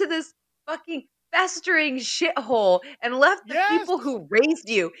come to this fucking festering shithole and left the people who raised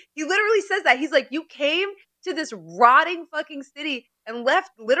you. He literally says that. He's like, you came to this rotting fucking city and left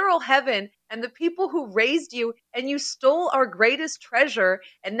literal heaven and the people who raised you and you stole our greatest treasure.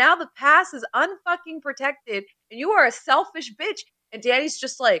 And now the past is unfucking protected and you are a selfish bitch. And Danny's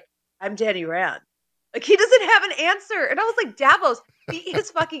just like, I'm Danny Rand. Like, he doesn't have an answer. And I was like, Davos, beat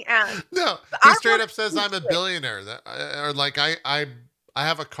his fucking ass. No, he straight up says, I'm a billionaire. Or like, I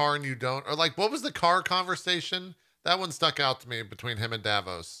have a car and you don't. Or like, what was the car conversation? That one stuck out to me between him and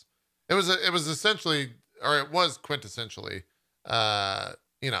Davos. It was essentially, or it was quintessentially,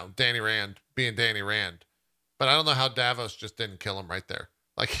 Danny Rand being Danny Rand. But I don't know how Davos just didn't kill him right there.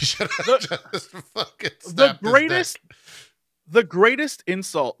 Like, he should have just fucking snapped his neck. The greatest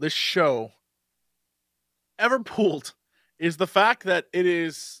insult this show ever pulled is the fact that it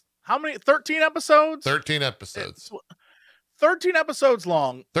is how many 13 episodes 13 episodes 13 episodes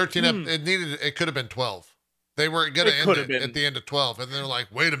long. 13 it could have been 12. They were gonna end it at the end of 12 and they're like,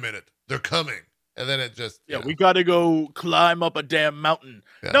 wait a minute, they're coming, and then it just we gotta go climb up a damn mountain.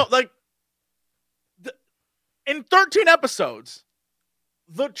 No, like in 13 episodes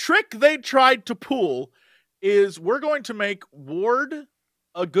the trick they tried to pull is we're going to make Ward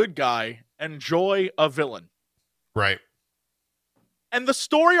a good guy and Joy a villain. Right. And the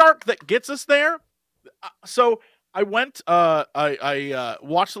story arc that gets us there. So I went, I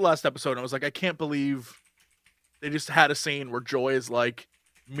watched the last episode and I was like, I can't believe they just had a scene where Joy is like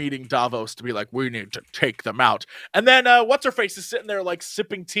meeting Davos to be like, we need to take them out. And then what's her face is sitting there like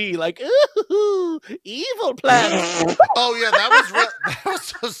sipping tea, like, ooh, evil plans. Oh yeah, that was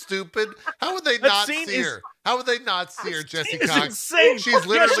so stupid. How would they not see her? How would they not see her, Jesse Cox? Insane. She's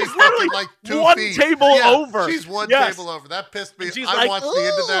literally fucking like 2 one feet. table over. She's one table over. That pissed me. I like, watched the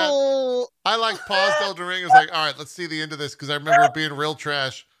end of that. I like paused Elden Ring. I was like, all right, let's see the end of this because I remember it being real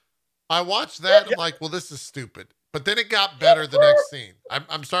trash. I watched that. I'm like, well, this is stupid. But then it got better the next scene.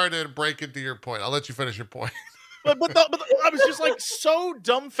 I'm sorry to break into your point. I'll let you finish your point. but I was just like so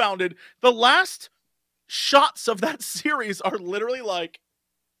dumbfounded. The last shots of that series are literally like,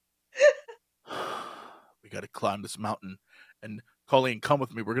 we got to climb this mountain. And Colleen, come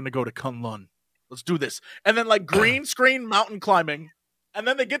with me. We're going to go to Kunlun. Let's do this. And then like green screen mountain climbing. And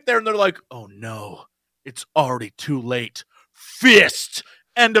then they get there and they're like, oh no, it's already too late. Fist.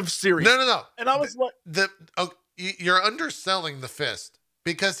 End of series. No. And I was like, you're underselling the fist,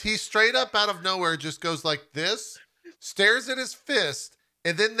 because he straight up out of nowhere just goes like this, stares at his fist,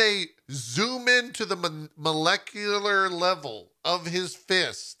 and then they zoom into the molecular level of his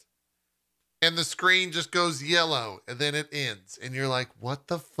fist. And the screen just goes yellow, and then it ends. And you're like, what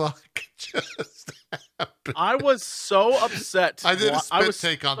the fuck just happened? I was so upset. I did a spit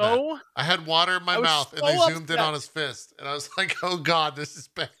take on that. I had water in my mouth, and they zoomed in on his fist. And I was like, oh, God, this is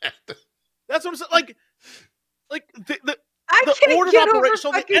bad. That's what I'm saying. Like the I can't order get of over operations.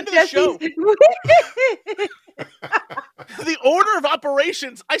 So the end of the show. The order of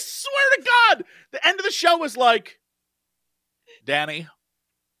operations, I swear to God, the end of the show was like, Danny,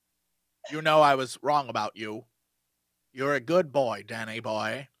 you know I was wrong about you. You're a good boy, Danny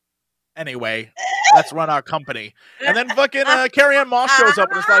boy. Anyway, let's run our company. And then fucking Carrie-Anne Moss shows up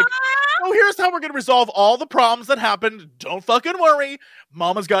and is like, oh, here's how we're going to resolve all the problems that happened. Don't fucking worry.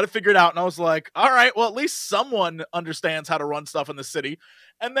 Mama's got it figured out. And I was like, all right, well, at least someone understands how to run stuff in the city.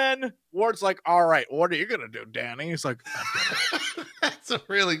 And then Ward's like, all right, what are you going to do, Danny? He's like, that's a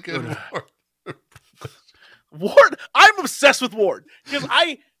really good Ward. Ward, I'm obsessed with Ward because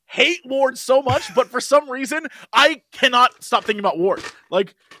I hate Ward so much, but for some reason, I cannot stop thinking about Ward.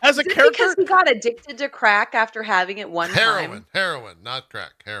 Like, as a character, because he got addicted to crack after having it one time. Heroin, not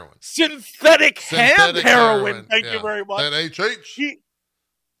crack, heroin. Synthetic hand heroin. Thank you very much. That HH.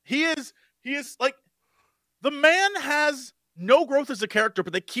 He is like, the man has no growth as a character,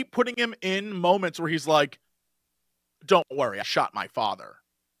 but they keep putting him in moments where he's like, don't worry, I shot my father.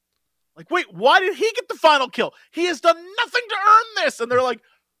 Like, wait, why did he get the final kill? He has done nothing to earn this. And they're like,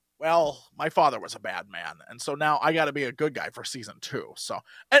 well, my father was a bad man, and so now I got to be a good guy for season 2. So,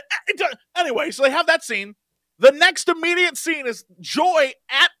 anyway, so they have that scene. The next immediate scene is Joy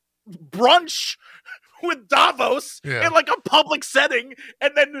at brunch with Davos in like a public setting,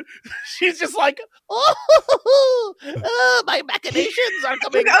 and then she's just like, oh, my machinations are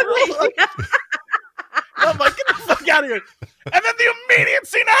coming. I'm like, get the fuck out of here. And then the immediate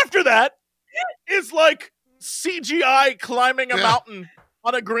scene after that is like CGI climbing a mountain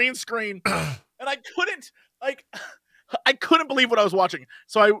on a green screen, and I couldn't believe what I was watching.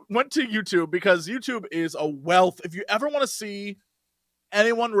 So I went to YouTube because YouTube is a wealth. If you ever want to see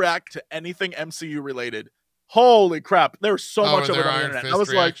anyone react to anything MCU related, holy crap, there's so much of it on the internet. I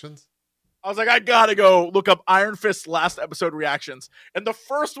was like, I gotta go look up Iron Fist last episode reactions. And the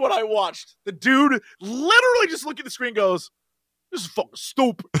first one I watched, the dude literally just looked at the screen and goes, this is fucking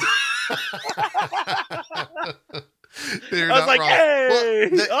stupid. I was like, wrong. Hey,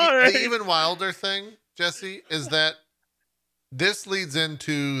 well, the even wilder thing, Jesse, is that this leads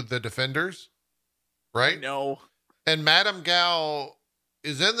into the Defenders, right? No. And Madame Gao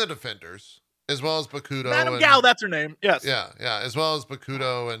is in the Defenders, as well as Bakuto. Madame Gao, that's her name. Yes. Yeah, as well as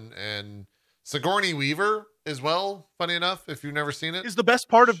Bakuto and Sigourney Weaver as well, funny enough, if you've never seen it. Is the best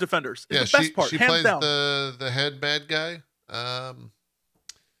part of Defenders. The best part, she hands plays down. the head bad guy. And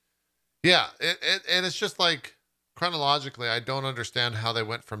it's just like, chronologically, I don't understand how they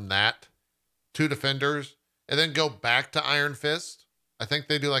went from that to Defenders and then go back to Iron Fist. I think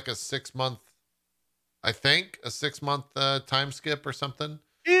they do like a 6-month time skip or something.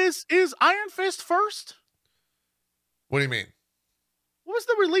 Is Iron Fist first? What do you mean? What was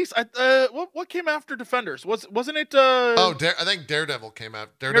the release? What came after Defenders? Wasn't it? I think Daredevil came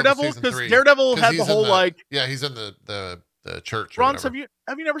out. Daredevil season 3. Daredevil had the whole he's in the church. Bronze, have you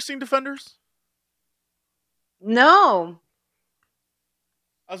never seen Defenders? No.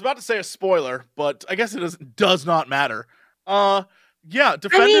 I was about to say a spoiler, but I guess it does not matter. Defenders.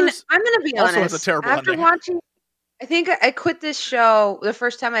 I mean, I'm gonna be honest. Has a terrible after ending. Watching, I think I quit this show the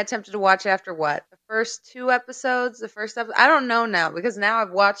first time I attempted to watch it after what? The first 2 episodes? The first episode? I don't know now, because now I've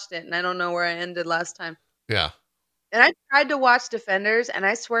watched it and I don't know where I ended last time. Yeah. And I tried to watch Defenders, and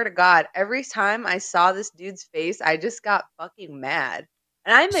I swear to God, every time I saw this dude's face, I just got fucking mad.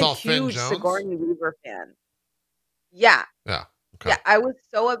 And I'm a huge Sigourney Weaver fan. Yeah. Yeah. Okay. Yeah, I was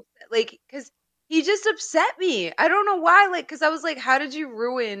so upset, like, because he just upset me. I don't know why, like, because I was like, how did you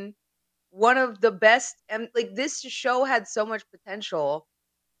ruin one of the best? And like, this show had so much potential,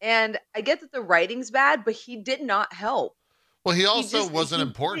 and I get that the writing's bad, but he did not help. Well, he also wasn't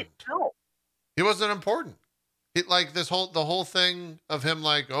important. He wasn't important. Like the whole thing of him,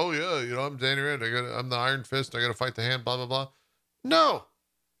 like, oh yeah, I'm Danny Rand. I'm the Iron Fist. I got to fight the Hand. Blah blah blah. No,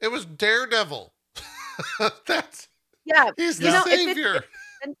 it was Daredevil. He's the savior. If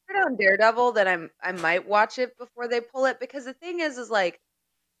it's on Daredevil, then I might watch it before they pull it, because the thing is like,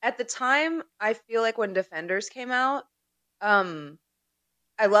 at the time, I feel like when Defenders came out,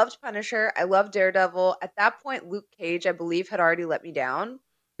 I I loved Punisher. I loved Daredevil. At that point, Luke Cage, I believe, had already let me down.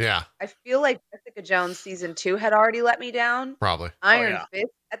 Yeah. I feel like Jessica Jones season 2 had already let me down. Probably. Iron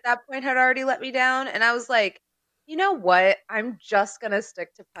Fist at that point had already let me down. And I was like, you know what? I'm just going to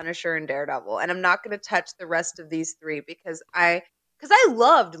stick to Punisher and Daredevil. And I'm not going to touch the rest of these three because I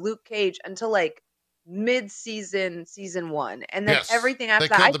loved Luke Cage until like mid-season, season 1. And then everything after they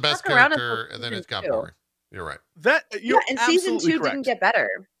that, killed I the best stuck around character, until and then season it's got 2. boring. You're right. And season 2 didn't get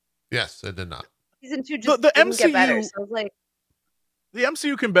better. Yes, it did not. Season 2 just didn't get better. So I was like, the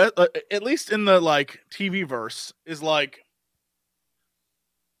MCU can bet, at least in the like TV verse, is like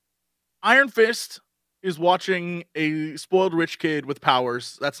Iron Fist is watching a spoiled rich kid with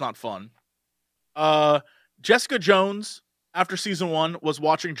powers. That's not fun. Jessica Jones, after season 1, was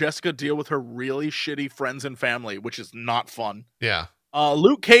watching Jessica deal with her really shitty friends and family, which is not fun. Yeah.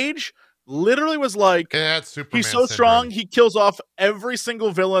 Luke Cage literally was like, he's so strong, he kills off every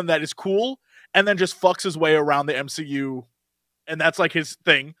single villain that is cool, and then just fucks his way around the MCU, and that's like his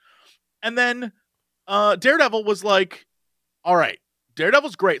thing. And then Daredevil was like, all right,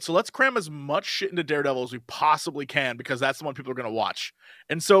 Daredevil's great, so let's cram as much shit into Daredevil as we possibly can, because that's the one people are going to watch.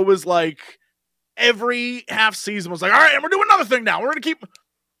 And so it was like, every half season was like, all right, and we're doing another thing now. We're going to keep...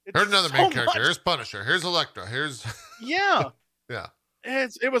 Here's another main character. Here's Punisher. Here's Elektra. Here's... Yeah. Yeah.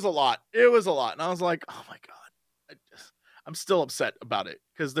 It was a lot. It was a lot. And I was like, oh my God. I'm still upset about it,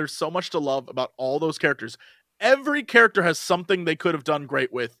 because there's so much to love about all those characters. Every character has something they could have done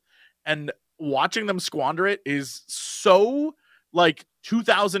great with. And watching them squander it is so like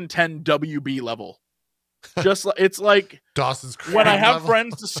 2010 WB level. Just like, it's like Dawson's Creek when I have level.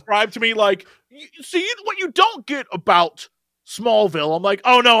 friends describe to me like, see what you don't get about Smallville. I'm like,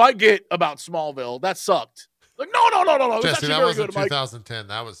 oh no, I get about Smallville. That sucked. Like, no. Jesse, that wasn't 2010.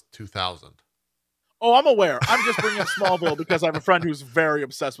 That was 2000. Oh, I'm aware. I'm just bringing up Smallville because I have a friend who's very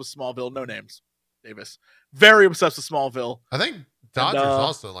obsessed with Smallville. No names, Davis. Very obsessed with Smallville. I think Dodger's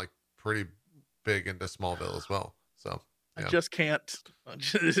also like pretty big into Smallville as well. So yeah. I just can't.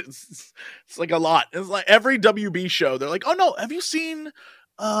 It's like a lot. It's like every WB show. They're like, oh no, have you seen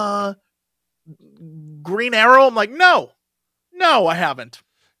Green Arrow? I'm like, no, I haven't.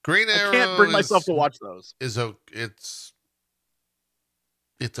 Green Arrow. I can't bring myself to watch those. It's okay.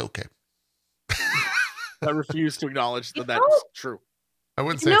 I refuse to acknowledge that that's true. I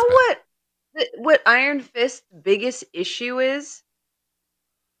wouldn't say. You know what Iron Fist's biggest issue is?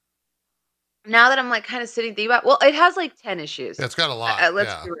 Now that I'm like kind of sitting thinking about, well, it has like 10 issues. Yeah, it's got a lot.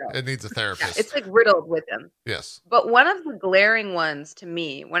 Let's be real. It needs a therapist. Yeah, it's like riddled with them. Yes. But one of the glaring ones to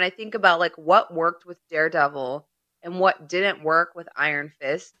me, when I think about like what worked with Daredevil and what didn't work with Iron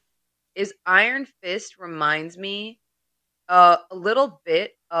Fist, is Iron Fist reminds me a little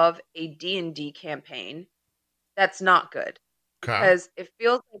bit of a D&D campaign that's not good. Okay. Because it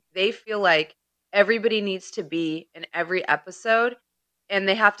feels like they feel like everybody needs to be in every episode, and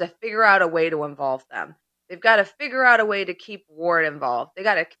they have to figure out a way to involve them. They've got to figure out a way to keep Ward involved. They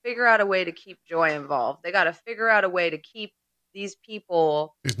got to figure out a way to keep Joy involved. They got to figure out a way to keep these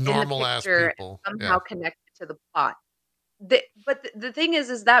people, these normal ass people, somehow connected to the plot. But the thing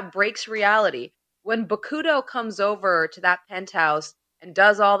is that breaks reality. When Bakuto comes over to that penthouse and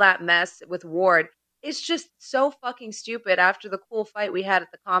does all that mess with Ward, it's just so fucking stupid after the cool fight we had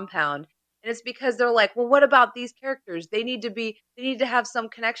at the compound. And it's because they're like, well, what about these characters? They need to have some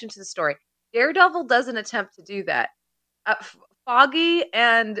connection to the story. Daredevil doesn't attempt to do that. Foggy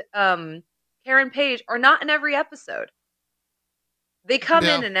and Karen Page are not in every episode. They come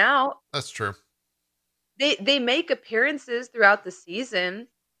in and out. That's true. They make appearances throughout the season.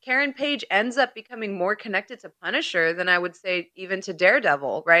 Karen Page ends up becoming more connected to Punisher than I would say even to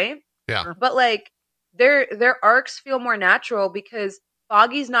Daredevil, right? Yeah. But like their arcs feel more natural because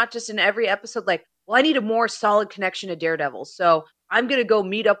Foggy's not just in every episode like, well, I need a more solid connection to Daredevil, so I'm gonna go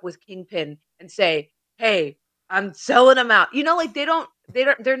meet up with Kingpin and say, hey, I'm selling him out. You know, like they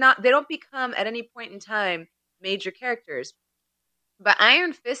don't become at any point in time major characters. But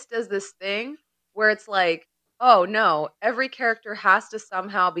Iron Fist does this thing where it's like, oh no, every character has to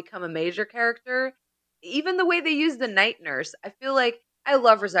somehow become a major character. Even the way they use the night nurse, I feel like I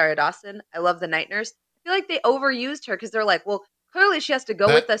love Rosario Dawson. I love the night nurse. I feel like they overused her because they're like, well, clearly she has to go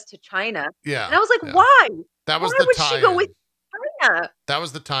with us to China. Yeah. And I was like, why? That was why the would tie-in. she go with China? That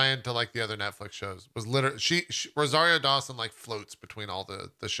was the tie-in to like the other Netflix shows. Was literally she Rosario Dawson like floats between all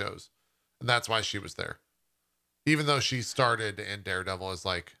the shows, and that's why she was there. Even though she started in Daredevil as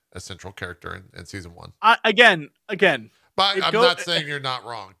like a central character in season 1. Again. But I'm not saying you're not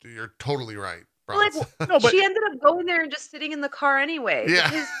wrong. You're totally right. Like, no, but she ended up going there and just sitting in the car anyway. Yeah.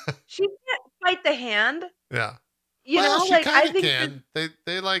 Because she can't fight the hand. Yeah. you know, she like kind I of think can.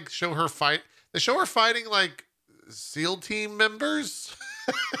 They like show her fight. They show her fighting like SEAL team members.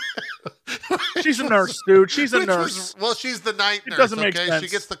 She's a nurse, dude. She's a nurse. Well, she's the night nurse. Doesn't make Okay, sense. she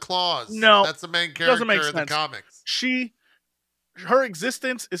gets the claws. No, that's the main doesn't make character in the sense. comics. Her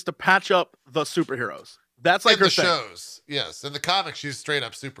existence is to patch up the superheroes. That's like in her the thing. shows. Yes, in the comics, she's straight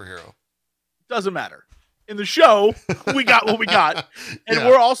up superhero. Doesn't matter. In the show, we got what we got, and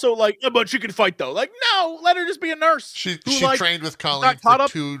we're also like, but she can fight though. Like, no, let her just be a nurse. She like, trained with Colleen for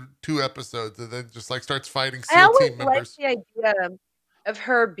two episodes, and then just like starts fighting I SEAL always team members. liked the idea of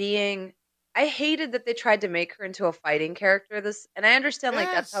her being. I hated that they tried to make her into a fighting character. And I understand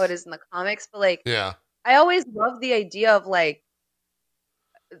like that's how it is in the comics, but like, yeah, I always loved the idea of like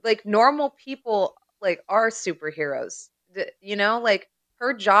normal people like are superheroes. You know, like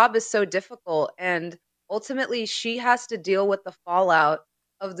her job is so difficult, and ultimately she has to deal with the fallout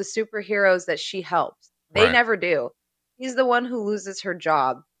of the superheroes that she helps. They never do. She's the one who loses her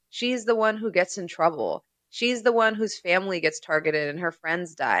job. She's the one who gets in trouble. She's the one whose family gets targeted and her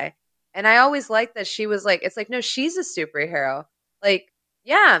friends die. And I always liked that she was like, it's like, no, she's a superhero. Like,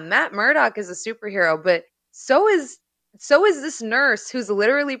 yeah, Matt Murdock is a superhero, but so is this nurse who's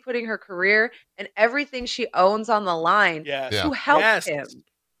literally putting her career and everything she owns on the line to help him.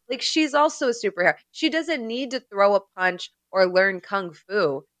 Like, she's also a superhero. She doesn't need to throw a punch or learn kung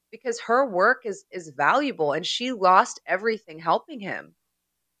fu because her work is valuable, and she lost everything helping him.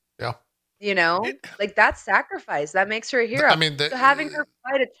 Yeah. You know, like that sacrifice that makes her a hero. I mean, so having her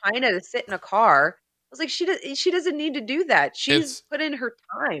fly to China to sit in a car, I was like, she doesn't need to do that. She's put in her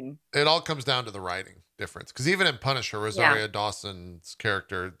time. It all comes down to the writing difference, because even in Punisher, Rosario Dawson's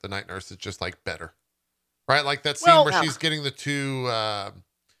character, the night nurse, is just like better, right? Like that scene where she's getting the two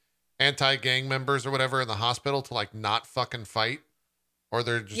anti-gang members or whatever in the hospital to like not fucking fight, or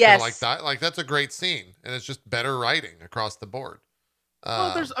they're just gonna like die. Like that's a great scene, and it's just better writing across the board.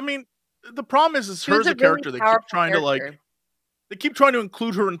 Well, the problem is hers a character. They keep trying to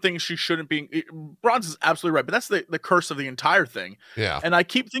include her in things she shouldn't be. Bronze is absolutely right, but that's the curse of the entire thing. Yeah. And I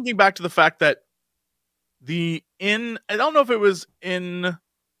keep thinking back to the fact that I don't know if it was in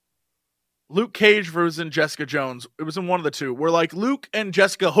Luke Cage versus in Jessica Jones. It was in one of the two where like Luke and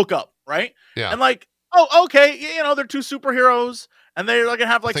Jessica hook up, right? Yeah. And like, oh, okay, you know, they're two superheroes and they're like gonna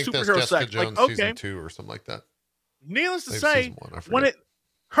have like superhero Jessica sex. Jones, like, okay. Season 2 or something like that. Needless to say, when it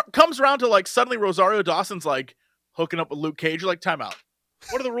comes around to like suddenly Rosario Dawson's like hooking up with Luke Cage, you're like, time out.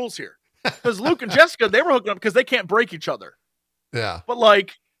 What are the rules here? Because Luke and Jessica, they were hooking up because they can't break each other. Yeah. But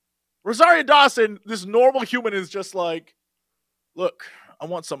like Rosario Dawson, this normal human is just like, look, I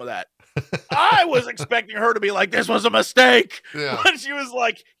want some of that. I was expecting her to be like, this was a mistake. Yeah. But she was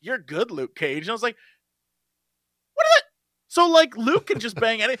like, you're good, Luke Cage. And I was like, what is it? So like Luke can just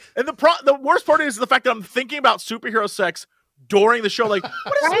bang any, and the worst part is the fact that I'm thinking about superhero sex during the show. Like,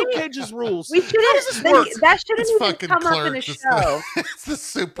 what is Luke Cage's rules? How does this work? That shouldn't even come up in a show. It's the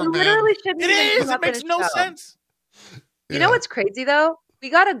Superman. Literally shouldn't. It is. It makes no sense. You know what's crazy though? We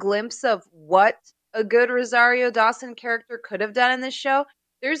got a glimpse of what a good Rosario Dawson character could have done in this show.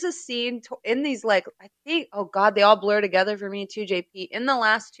 There's a scene in these like I think oh god they all blur together for me too, JP. In the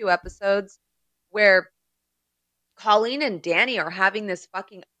last 2 episodes where Colleen and Danny are having this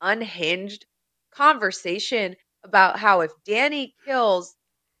fucking unhinged conversation about how if Danny kills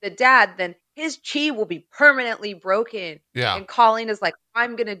the dad, then his chi will be permanently broken. Yeah. And Colleen is like,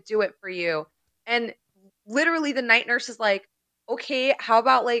 I'm going to do it for you. And literally the night nurse is like, okay, how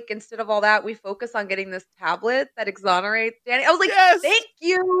about like, instead of all that, we focus on getting this tablet that exonerates Danny. I was like, thank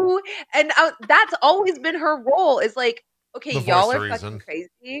you. And that's always been her role is like, okay, y'all are fucking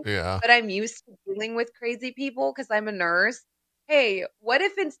crazy, but I'm used to dealing with crazy people because I'm a nurse. Hey, what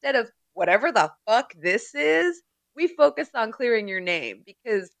if instead of whatever the fuck this is, we focus on clearing your name?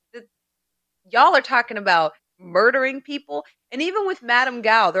 Because y'all are talking about murdering people. And even with Madame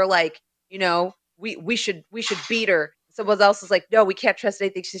Gao, they're like, you know, we should beat her. Someone else is like, no, we can't trust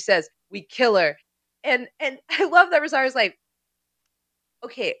anything she says. We kill her. And I love that Rosario's like,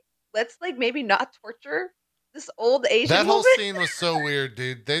 okay, let's like maybe not torture this old Asian woman. That whole scene was so weird,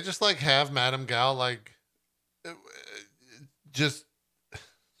 dude. They just like have Madame Gao like just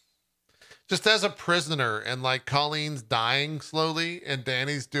as a prisoner, and like Colleen's dying slowly and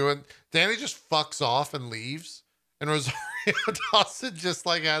Danny just fucks off and leaves, and Rosario Dawson just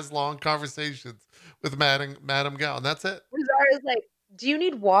like has long conversations with Madame Gao, and that's it. Rosario's like, do you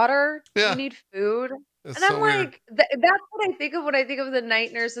need water? Do you need food? And I'm like, that's what I think of when I think of the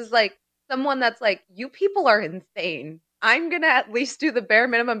night nurse, is like someone that's like, you people are insane. I'm going to at least do the bare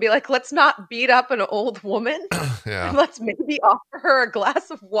minimum and be like, let's not beat up an old woman. And let's maybe offer her a glass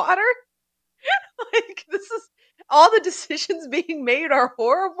of water. Like, this is, all the decisions being made are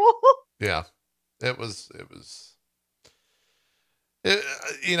horrible. Yeah, it was. It,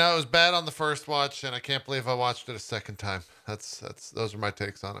 it was bad on the first watch, and I can't believe I watched it a second time. Those are my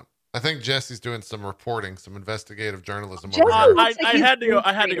takes on it. I think Jesse's doing some reporting, some investigative journalism. Over here. I had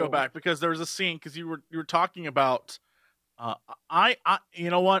to go back because there was a scene because you were talking about. I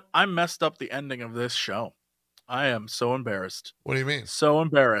you know what? I messed up the ending of this show. I am so embarrassed. What do you mean? So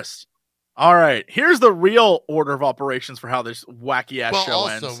embarrassed. All right, here's the real order of operations for how this wacky ass show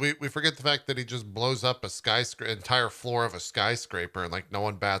ends. Also, we forget the fact that he just blows up a entire floor of a skyscraper, and like no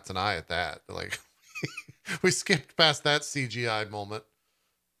one bats an eye at that. Like we skipped past that CGI moment.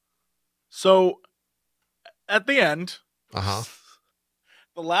 So at the end, the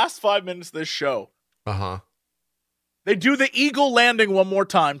last 5 minutes of this show, they do the eagle landing one more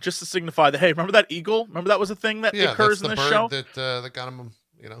time just to signify that, hey, remember that eagle? Remember that was a thing that occurs in this show? That got him.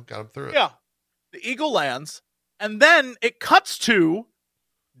 Got him through it. Yeah. The eagle lands, and then it cuts to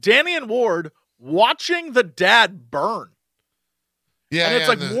Danny and Ward watching the dad burn. Yeah, and it's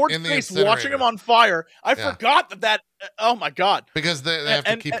like Ward's face watching him on fire. I forgot that. Oh my god! Because they have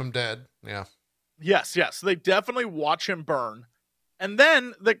to keep him dead. Yeah. Yes. So they definitely watch him burn, and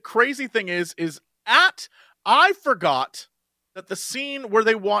then the crazy thing is I forgot that the scene where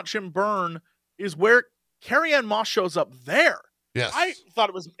they watch him burn is where Carrie-Anne Moss shows up there. Yes. I thought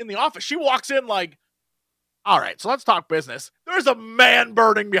it was in the office. She walks in like, all right, so let's talk business. There's a man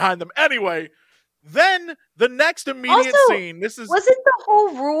burning behind them. Anyway, then the next immediate scene. Wasn't the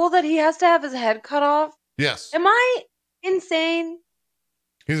whole rule that he has to have his head cut off? Yes. Am I insane?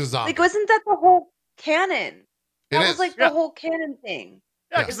 He's a zombie. Like, wasn't that the whole canon? That was was like the whole canon thing.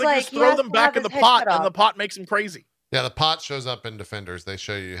 Yeah, because they just throw them back in the pot and the pot makes him crazy. Yeah, the pot shows up in Defenders. They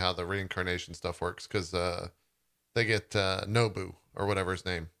show you how the reincarnation stuff works because they get Nobu or whatever his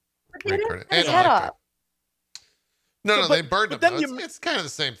name. But they head off. No, they burned him. It's kind of the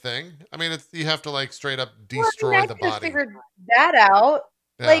same thing. I mean, you have to like straight up destroy the body. Figured that out.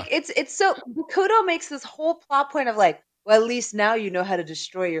 Yeah. Like it's so Bakudo makes this whole plot point of like, well, at least now you know how to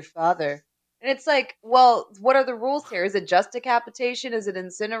destroy your father. And it's like, well, what are the rules here? Is it just decapitation? Is it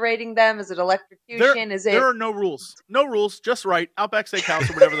incinerating them? Is it electrocution? There are no rules. No rules, just right. Outback Steakhouse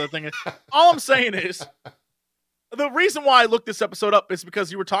or whatever the thing is. All I'm saying is, the reason why I looked this episode up is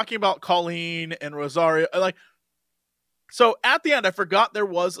because you were talking about Colleen and Rosario. So at the end, I forgot there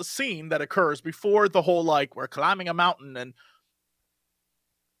was a scene that occurs before the whole, like, we're climbing a mountain. And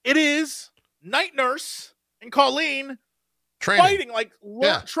it is Night Nurse and Colleen fighting,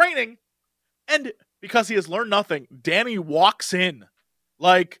 training. And because he has learned nothing, Danny walks in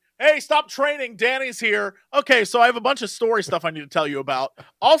like, hey, stop training. Danny's here. Okay, so I have a bunch of story stuff I need to tell you about.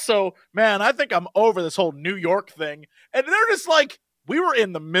 Also, man, I think I'm over this whole New York thing. And they're just like, we were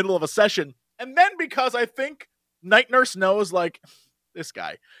in the middle of a session. And then because I think Night Nurse knows, like, this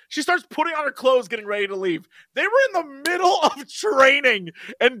guy, she starts putting on her clothes, getting ready to leave. They were in the middle of training.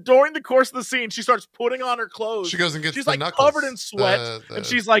 And during the course of the scene, she starts putting on her clothes. She goes and gets she's the like knuckles. Covered in sweat. And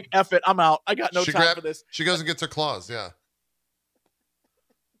she's like, F it, I'm out. I got no time for this. She goes and gets her claws, yeah.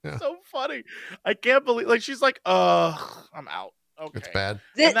 So funny. I can't believe, like, she's like, I'm out. Okay. It's bad.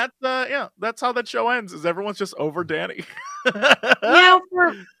 And that's how that show ends, is everyone's just over Danny. Yeah,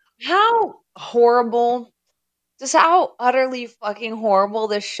 for how horrible, just how utterly fucking horrible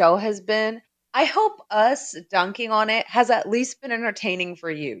this show has been. I hope us dunking on it has at least been entertaining for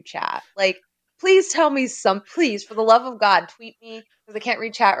you, chat. Like, please tell me please, for the love of God, tweet me, because I can't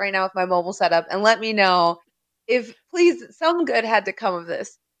read chat right now with my mobile setup, and let me know if, please, some good had to come of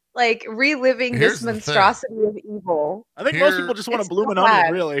this. Like, reliving this monstrosity of evil. I think most people just want to bloom an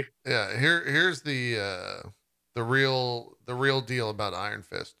onion, really. Yeah, here's the real deal about Iron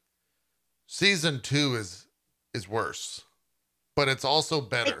Fist. Season 2 is worse, but it's also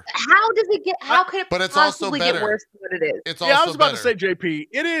better. How does it get? How could it possibly get worse than what it is? It's also I was about to say, JP,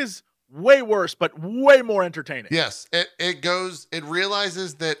 it is way worse, but way more entertaining. Yes, it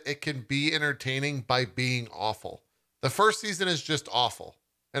realizes that it can be entertaining by being awful. The first season is just awful,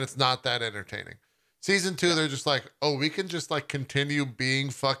 and it's not that entertaining. Season 2, they're just like, oh, we can just like continue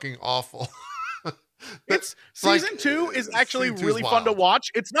being fucking awful. It's season 2 is actually really fun to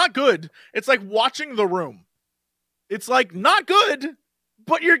watch. It's not good. It's like watching The Room. It's like not good,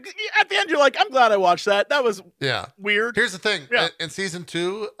 but you're at the end. You're like, I'm glad I watched that. That was weird. Here's the thing. In season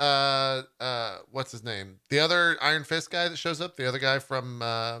 2, what's his name? The other Iron Fist guy that shows up, the other guy from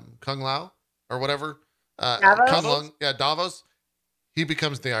Kung Lao or whatever. Davos? Davos. He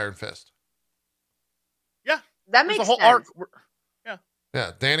becomes the Iron Fist. Yeah, that makes the whole sense. arc.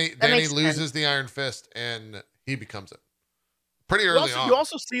 Yeah, Danny loses the Iron Fist and he becomes it pretty early on. You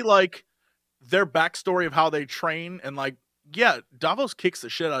also see like their backstory of how they train and like, yeah, Davos kicks the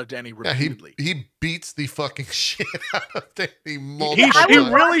shit out of Danny repeatedly. He beats the fucking shit out of Danny multiple He times.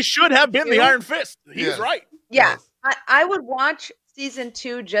 really should have been the Iron Fist. He's right. Yeah, I would watch season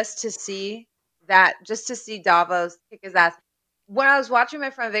 2 just to see Davos kick his ass. When I was watching my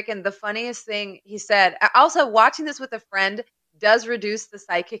friend Vic, and the funniest thing he said, also watching this with a friend does reduce the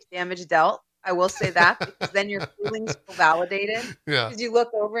psychic damage dealt. I will say that, because then your feelings feel validated. Yeah. Because you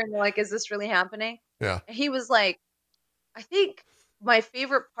look over and you're like, is this really happening? Yeah. And he was like, I think my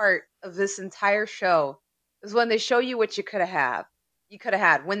favorite part of this entire show is when they show you what you could have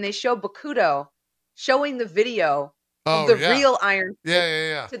had. When they show Bakuto showing the video of the real Iron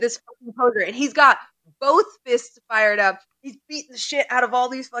Fist to this fucking poser. And he's got both fists fired up. He's beating the shit out of all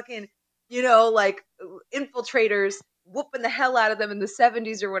these fucking, like infiltrators, whooping the hell out of them in the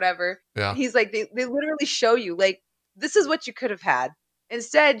 70s or whatever. Yeah. And he's like, they literally show you, like, this is what you could have had.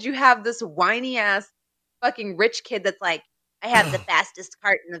 Instead, you have this whiny ass fucking rich kid that's like, I have the fastest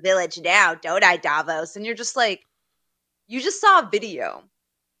cart in the village now, don't I, Davos? And you're just like, you just saw a video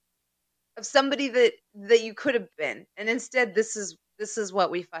of somebody that you could have been, and instead, this is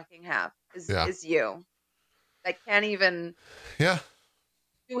what we fucking have is you that can't even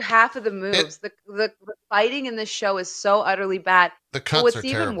do half of the moves. The fighting in this show is so utterly bad. The cuts what's are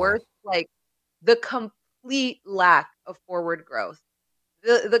even terrible. worse, like the complete lack of forward growth,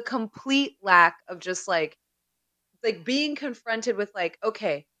 the complete lack of just like being confronted with like,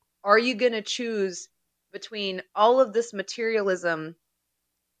 okay, are you gonna choose between all of this materialism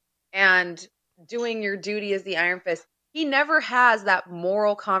and doing your duty as the Iron Fist? He never has that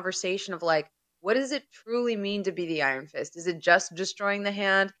moral conversation of like, what does it truly mean to be the Iron Fist? Is it just destroying the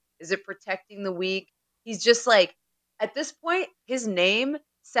hand? Is it protecting the weak? He's just like, at this point, his name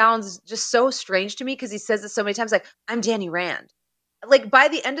sounds just so strange to me because he says it so many times, like, I'm Danny Rand. Like, by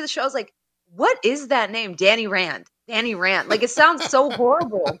the end of the show, I was like, what is that name? Danny Rand. Danny Rand. Like, it sounds so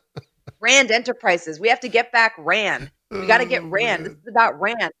horrible. Rand Enterprises. We have to get back Rand. We got to get Rand. This is about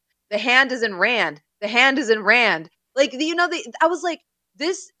Rand. The hand is in Rand. The hand is in Rand. Like, I was like,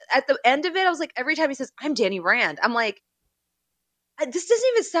 this, at the end of it, I was like, every time he says, I'm Danny Rand, I'm like, this doesn't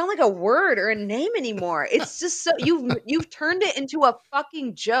even sound like a word or a name anymore. It's just so, you've turned it into a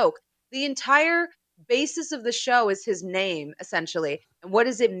fucking joke. The entire basis of the show is his name, essentially. And what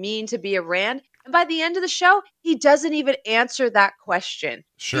does it mean to be a Rand? And by the end of the show, he doesn't even answer that question.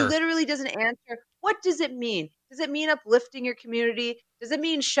 Sure. He literally doesn't answer. What does it mean? Does it mean uplifting your community? Does it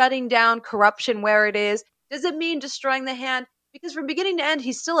mean shutting down corruption where it is? Does it mean destroying the hand? Because from beginning to end,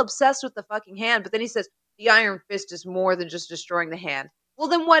 he's still obsessed with the fucking hand. But then he says, the Iron Fist is more than just destroying the hand. Well,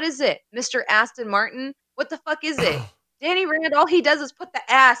 then what is it? Mr. Aston Martin? What the fuck is it? Danny Rand, all he does is put the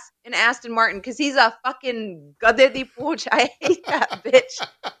ass in Aston Martin because he's a fucking gadedi pooch. I hate that bitch.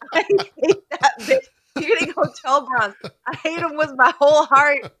 I hate that bitch. You're getting hotel bronze. I hate him with my whole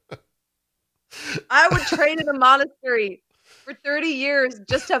heart. I would train in a monastery for 30 years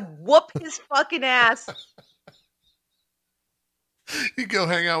just to whoop his fucking ass. You go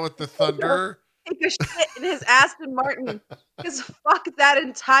hang out with the Thunder. Take a shit in his Aston Martin. Because fuck that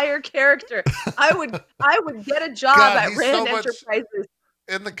entire character. I would get a job at Rand Enterprises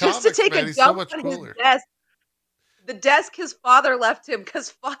in the comics, just to take a dump on his desk. The desk his father left him, because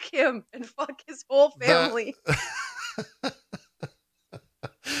fuck him and fuck his whole family.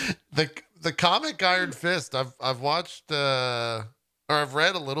 The comic Iron Fist, I've watched or I've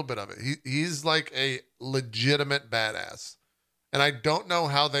read a little bit of it. He's like a legitimate badass. And I don't know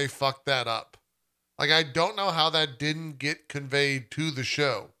how they fucked that up. Like, I don't know how that didn't get conveyed to the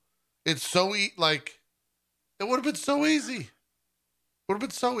show. It's so like, it would have been so easy. Would have been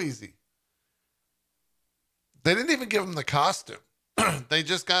so easy. They didn't even give him the costume. They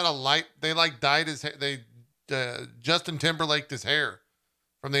just got they like dyed his hair. They Justin Timberlaked his hair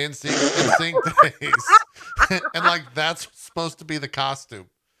from the NSYNC days. And like, that's supposed to be the costume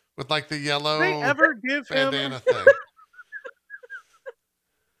with like the yellow they ever give bandana him thing.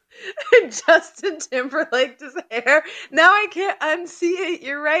 Justin Timberlake his hair. Now I can't unsee it.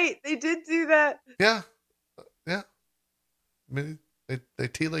 You're right. They did do that. Yeah. I mean, they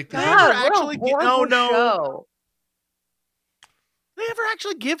T-Laked his hair. No. They ever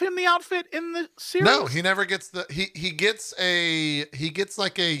actually give him the outfit in the series? No, he never gets he gets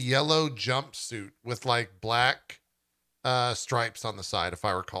like a yellow jumpsuit with like black stripes on the side, if I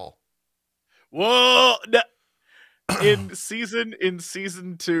recall. Whoa. In season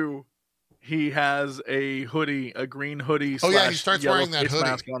 2, he has a hoodie, a green hoodie. Oh yeah, he starts wearing that hoodie.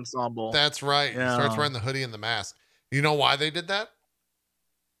 Mask ensemble. That's right. Yeah. He starts wearing the hoodie and the mask. You know why they did that?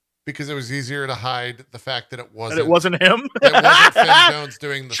 because it was easier to hide the fact that it wasn't him. it wasn't Finn Jones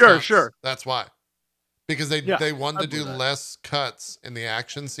doing the stunts. Sure. That's why. Because they wanted to do less cuts in the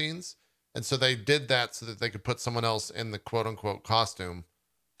action scenes, and so they did that so that they could put someone else in the quote unquote costume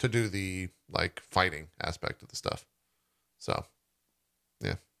to do the like fighting aspect of the stuff. So,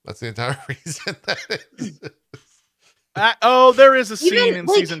 yeah, that's the entire reason that is. There is a scene in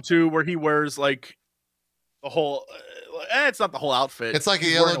season 2 where he wears like the whole. It's not the whole outfit. It's like a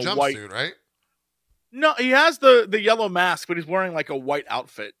yellow jumpsuit, right? No, he has the yellow mask, but he's wearing like a white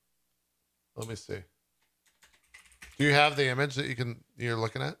outfit. Let me see. Do you have the image that you're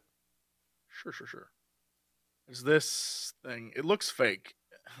looking at? Sure. Is this thing? It looks fake.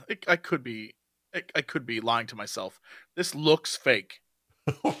 I could be lying to myself. This looks fake.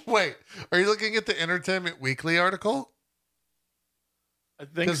 Wait, are you looking at the Entertainment Weekly article? I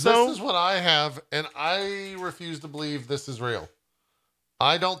think so. Because this is what I have, and I refuse to believe this is real.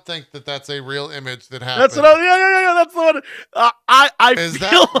 I don't think that that's a real image that happened. That's what. Yeah. That's what. I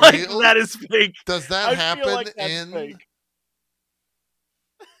feel like real? That is fake. Does that happen like in? Fake.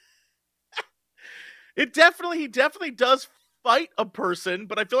 He definitely does fight a person,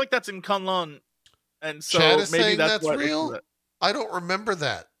 but I feel like that's in Kunlun, and so Chad is maybe saying that's real. I don't remember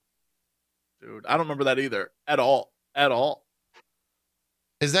that, dude. I don't remember that either at all.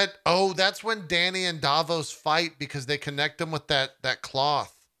 Is that? Oh, that's when Danny and Davos fight because they connect them with that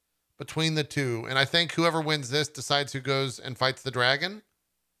cloth between the two, and I think whoever wins this decides who goes and fights the dragon.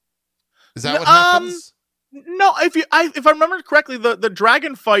 Is that what happens? No, if I remember correctly, the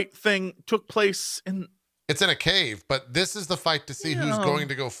dragon fight thing took place in. It's in a cave, but this is the fight to see who's going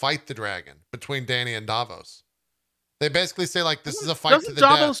to go fight the dragon between Danny and Davos. They basically say like this is a fight to the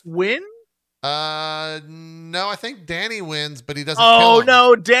Doesn't Davos death. Win? No, I think Danny wins, but he doesn't. Oh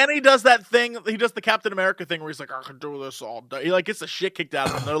no, Danny does that thing. He does the Captain America thing where he's like, I can do this all day. He like gets the shit kicked out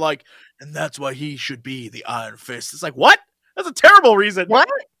of him. They're like, and that's why he should be the Iron Fist. It's like, what? That's a terrible reason. What?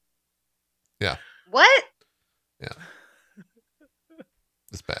 Yeah. What? Yeah.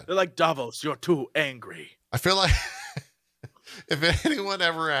 It's bad. They're like, Davos, you're too angry. I feel like if anyone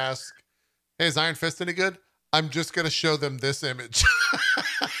ever asks, hey, is Iron Fist any good? I'm just going to show them this image.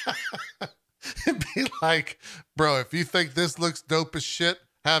 And be like, bro, if you think this looks dope as shit,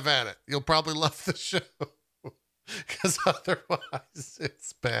 have at it. You'll probably love the show. Because otherwise,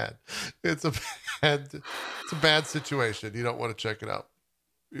 it's bad. It's a bad situation. You don't want to check it out.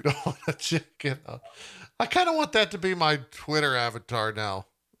 You don't want to check it out. I kind of want that to be my Twitter avatar now.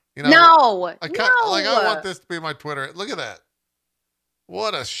 You know, no. I want this to be my Twitter. Look at that.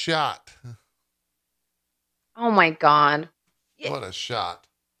 What a shot. Oh my God. What a shot.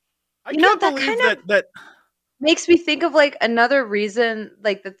 I can't believe that makes me think of like another reason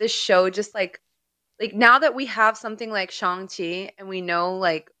like that this show just like now that we have something like Shang-Chi and we know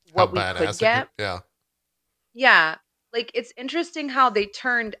like what we could get. Yeah. Like it's interesting how they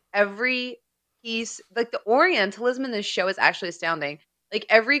turned every piece, like the Orientalism in this show is actually astounding. Like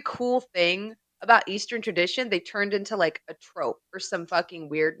every cool thing about Eastern tradition, they turned into like a trope or some fucking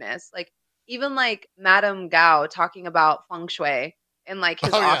weirdness. Like even like Madame Gao talking about feng shui in like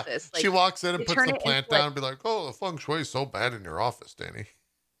his office. Like, she walks in and puts the plant down and be like, oh, the feng shui is so bad in your office, Danny.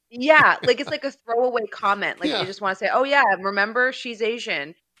 Yeah, like it's like a throwaway comment. Like you just want to say, oh yeah, remember she's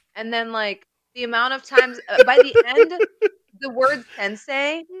Asian. And then like the amount of times by the end, the word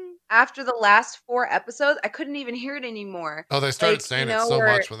sensei after the last 4 episodes, I couldn't even hear it anymore. Oh, they started saying it so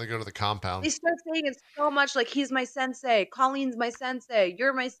much when they go to the compound. They start saying it so much like he's my sensei, Colleen's my sensei,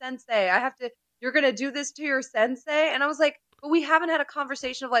 you're my sensei. You're going to do this to your sensei? And I was like, but we haven't had a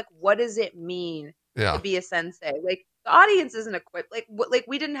conversation of like, what does it mean to be a sensei? Like the audience isn't equipped. Like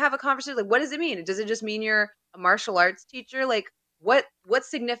we didn't have a conversation. Like, what does it mean? Does it just mean you're a martial arts teacher? Like what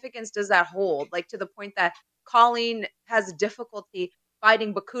significance does that hold? Like to the point that Colleen has difficulty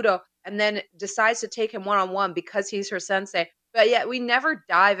fighting Bakudo and then decides to take him one-on-one because he's her sensei. But yet we never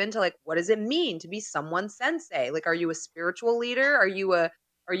dive into like, what does it mean to be someone's sensei? Like, are you a spiritual leader? Are you a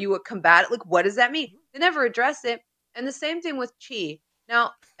combatant? Like, what does that mean? They never address it. And the same thing with Chi.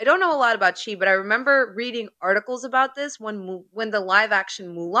 Now, I don't know a lot about Chi, but I remember reading articles about this when the live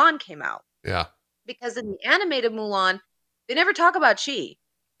action Mulan came out. Yeah. Because in the animated Mulan, they never talk about Chi.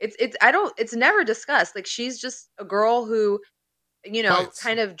 It's never discussed. Like she's just a girl who, you know,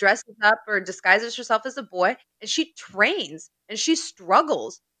 kind of dresses up or disguises herself as a boy, and she trains and she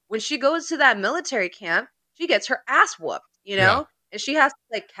struggles. When she goes to that military camp, she gets her ass whooped, you know? And she has to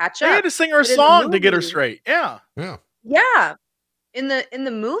like catch up. They had to sing her a song to get her straight. Yeah. Yeah. In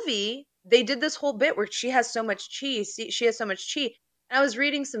the movie, they did this whole bit where she has so much chi. She has so much chi. And I was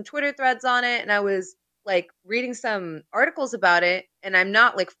reading some Twitter threads on it, and I was like reading some articles about it, and I'm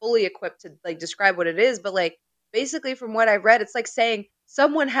not like fully equipped to like describe what it is, but like basically from what I read, it's like saying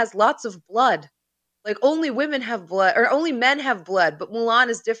someone has lots of blood. Like only women have blood or only men have blood, but Mulan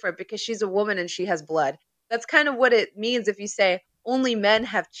is different because she's a woman and she has blood. That's kind of what it means if you say only men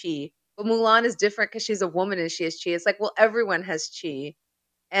have chi, but Mulan is different because she's a woman and she has chi. It's like, well, everyone has chi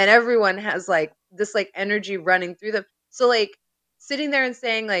and everyone has like this like energy running through them. So like sitting there and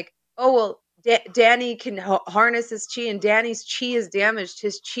saying like, oh well, Danny can harness his chi and Danny's chi is damaged,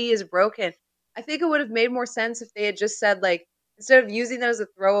 his chi is broken. I think it would have made more sense if they had just said like, instead of using that as a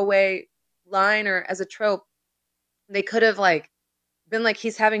throwaway line or as a trope, they could have like been like,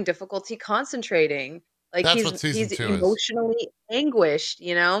 he's having difficulty concentrating, like That's what season he's 2 emotionally anguished,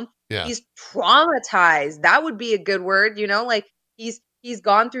 you know, Yeah. he's traumatized. That would be a good word, you know, like he's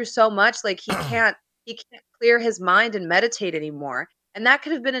gone through so much, like he can't clear his mind and meditate anymore. And that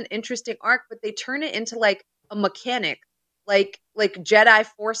could have been an interesting arc, but they turn it into like a mechanic, like Jedi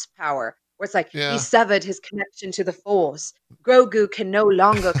force power, where it's like Yeah. he severed his connection to the force. Grogu can no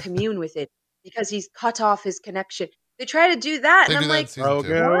longer commune with it because he's cut off his connection. They try to do that, They and do I'm that in like, season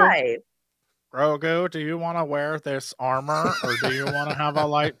 2. why? Grogu, do you want to wear this armor or do you want to have a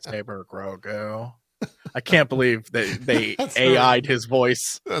lightsaber, Grogu? I can't believe that they AI'd his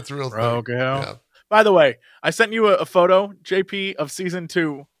voice. That's real. Grogu. Yeah. By the way, I sent you a photo, JP, of season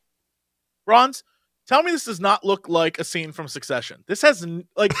 2. Bronze, tell me this does not look like a scene from Succession. This has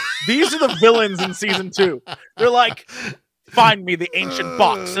like these are the villains in season 2. They're like, find me the ancient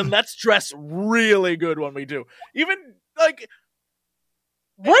box and let's dress really good when we do. Even like,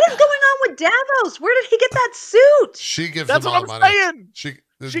 what is going on with Davos? Where did he get that suit? She gives that's him what all I'm the money. saying.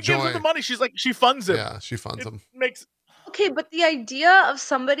 She gives him the money. She's like, she funds him. Yeah, she funds him. Makes okay, but the idea of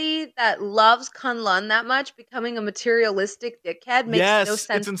somebody that loves Kunlun that much becoming a materialistic dickhead makes no sense.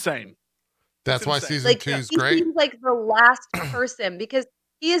 It's insane. That's why season 2 is great. He seems like the last person because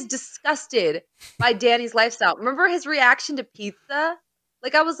he is disgusted by Danny's lifestyle. Remember his reaction to pizza?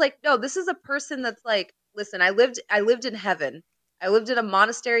 Like I was like, no, this is a person that's like, listen, I lived in heaven. I lived in a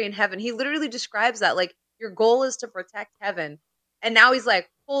monastery in heaven. He literally describes that like your goal is to protect heaven. And now he's like,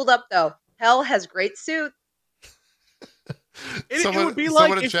 hold up though. Hell has great suits. It would be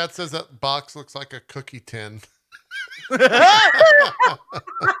someone like in chat says that box looks like a cookie tin. It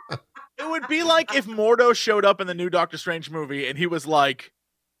would be like if Mordo showed up in the new Doctor Strange movie and he was like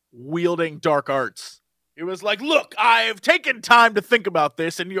wielding dark arts. It was like, look, I've taken time to think about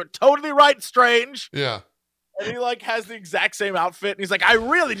this and you're totally right, Strange. Yeah. And he like has the exact same outfit and he's like, I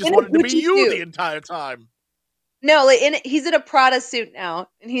really just wanted to be you the entire time. No, like he's in a Prada suit now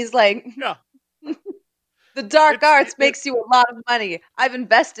and he's like, yeah. The dark arts makes you a lot of money. I've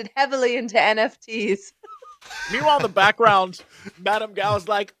invested heavily into NFTs. Meanwhile, in the background, Madame Gao's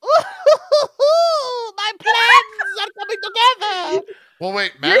like, ooh, my plans are coming together. Well,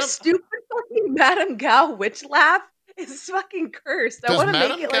 wait, your stupid fucking Madame Gao witch laugh is fucking cursed. I want to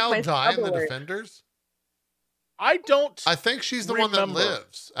make it like my die in the Defenders? I don't. I think she's the one that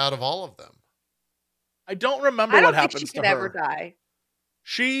lives out of all of them. I don't remember what happens to her. I don't think she can ever die.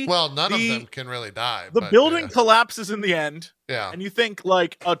 None of them can really die. The building collapses in the end. Yeah. And you think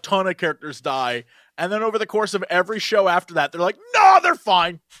like a ton of characters die. And then over the course of every show after that, they're like, no, they're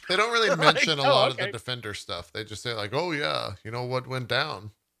fine. They don't really mention a lot of the Defender stuff. They just say like, oh yeah, you know what went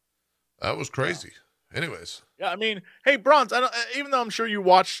down? That was crazy. Yeah. Anyways. Yeah, I mean, hey, Bronze, even though I'm sure you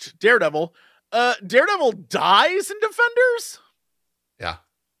watched Daredevil, Daredevil dies in Defenders? Yeah.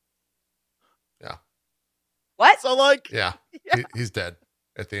 Yeah. What? So like, yeah. He's dead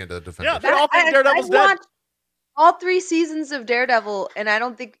at the end of the Defenders. Yeah, they all think Daredevil's dead. All 3 seasons of Daredevil, and I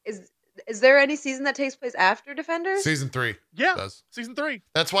don't think is there any season that takes place after Defenders? Season 3. Yeah, does. Season 3.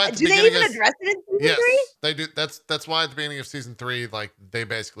 That's why. Do they even address it in season 3? Yes, they do. That's why at the beginning of season 3, like they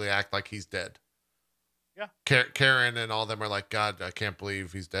basically act like he's dead. Yeah. Karen and all them are like, God, I can't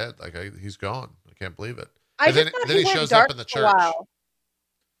believe he's dead. Like he's gone. I can't believe it. Then he shows up in the church.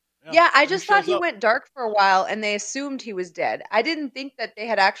 Yeah, I just thought he went dark for a while, and they assumed he was dead. I didn't think that they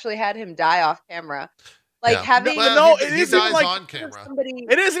had actually had him die off camera. Like having he dies like, on camera.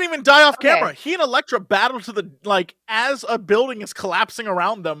 It isn't even die off camera. He and Elektra battle to the as a building is collapsing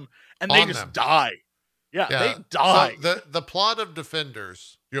around them, and they just die. Yeah, they die. So the plot of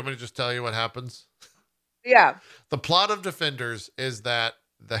Defenders. You want me to just tell you what happens? Yeah. The plot of Defenders is that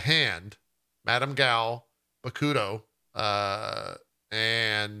the Hand, Madame Gao, Bakudo,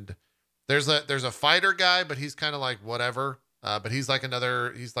 and there's a fighter guy, but he's kind of like whatever. But he's like a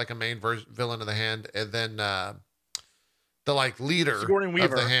main villain of the Hand, and then the like leader of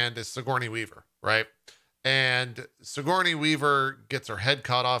the Hand is Sigourney Weaver, right? And Sigourney Weaver gets her head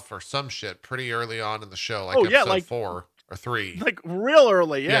cut off or some shit pretty early on in the show, like episode 4 or 3. Like real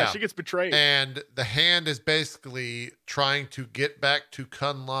early, yeah. She gets betrayed. And the hand is basically trying to get back to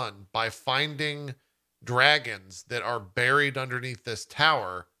Kunlun by finding dragons that are buried underneath this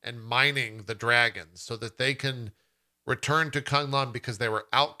tower and mining the dragons so that they can return to Kunlun because they were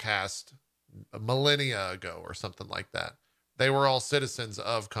outcast a millennia ago or something like that. They were all citizens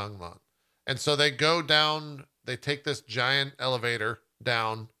of Kunlun. And so they go down, they take this giant elevator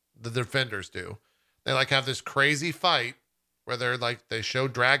down, the defenders do. They like have this crazy fight where they're like, they show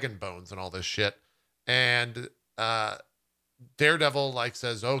dragon bones and all this shit. And Daredevil like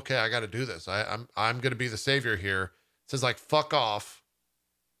says, okay, I got to do this. I'm going to be the savior here. Says like, fuck off,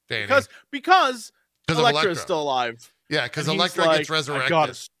 Danny. Because Elektra is still alive. Yeah, because Elektra gets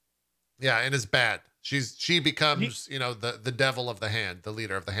resurrected. Yeah, and is bad. She becomes, the devil of the hand, the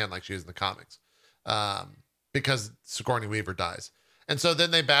leader of the hand, like she is in the comics, because Sigourney Weaver dies. And so then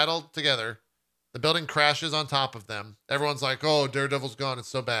they battle together. The building crashes on top of them. Everyone's like, oh, Daredevil's gone. It's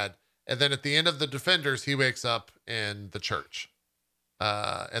so bad. And then at the end of the Defenders, he wakes up in the church.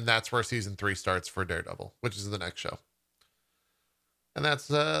 And that's where season 3 starts for Daredevil, which is the next show. And that's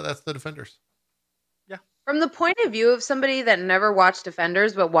the Defenders. Yeah. From the point of view of somebody that never watched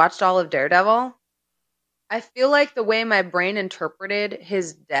Defenders but watched all of Daredevil, I feel like the way my brain interpreted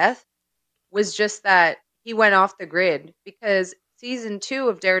his death was just that he went off the grid, because season 2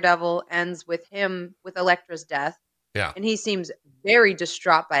 of Daredevil ends with him with Elektra's death. Yeah. And he seems very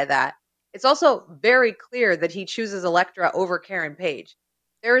distraught by that. It's also very clear that he chooses Elektra over Karen Page.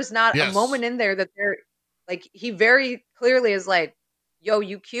 There is not a moment in there that they're like, he very clearly is like, yo,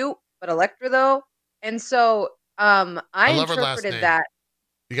 you cute, but Elektra though. And so I interpreted that.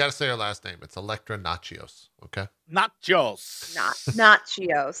 You got to say her last name. It's Elektra Nachios. Okay. Nachos.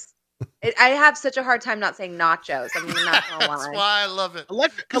 Nachios. I have such a hard time not saying nachos. I'm not gonna lie. That's why I love it.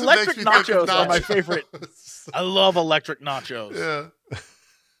 Electric nachos are my favorite. I love electric nachos.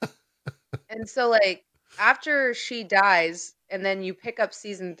 Yeah. And so, like, after she dies, and then you pick up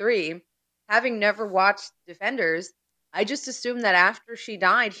season 3, having never watched Defenders, I just assumed that after she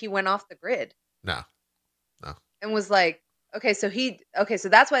died, he went off the grid. No. And was like, okay, so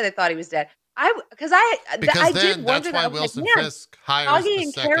that's why they thought he was dead. I did wonder that's why that. Wilson like, Fisk hires Augie the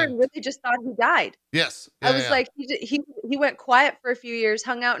and second. Karen really just thought he died. Yes. I was like, he went quiet for a few years,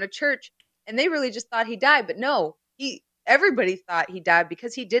 hung out in a church, and they really just thought he died. But no, everybody thought he died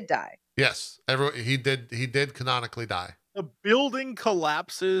because he did die. Yes, he did canonically die. The building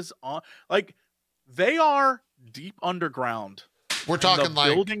collapses on, like, they are deep underground. We're talking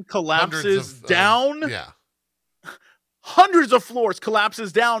like building collapses down. Yeah. Hundreds of floors,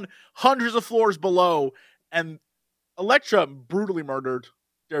 collapses down, hundreds of floors below, and Elektra brutally murdered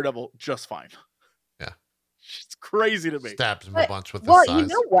Daredevil just fine. Yeah. It's crazy to me. Stabs him a bunch with size. you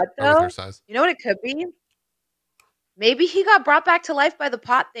know what, though? You know what it could be? Maybe he got brought back to life by the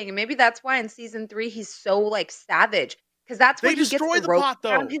pot thing, and maybe that's why in season 3 he's so, like, savage. Because that's when he gets the rope pot,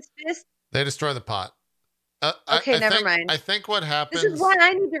 around his fist. They destroy the pot. Okay, never mind. I think what happens... This is why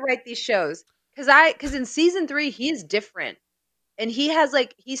I need to write these shows. Because in season 3, he is different. And he has,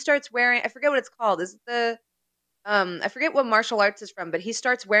 like, he starts wearing, I forget what it's called. Is it the, I forget what martial arts is from, but he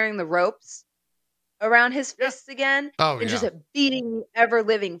starts wearing the ropes around his fists again. Oh, and just beating the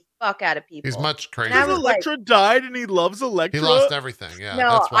ever-living fuck out of people. He's much crazier. Because Elektra died and he loves Elektra. He lost everything, yeah. No,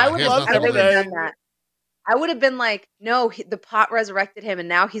 that's why. I would have done that. I would have been like, no, the pot resurrected him, and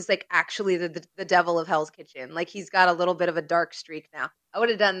now he's, like, actually the devil of Hell's Kitchen. Like, he's got a little bit of a dark streak now. I would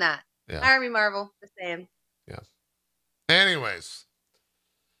have done that. Yeah. Hire me, Marvel. The same. Yeah. Anyways,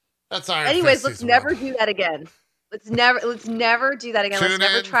 that's Iron Anyways, Fist let's never do that again. Let's never do that again. Tune let's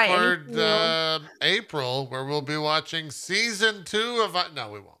never try anything new. April, where we'll be watching season 2 of.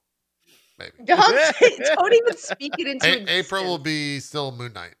 No, we won't. Maybe. Don't even speak it into existence. April will be still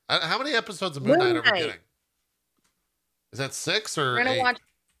Moon Knight. How many episodes of Moon Knight are we getting? Is that 6 or 8? We're gonna watch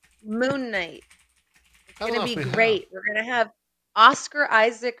Moon Knight. It's gonna be great. We're gonna have Oscar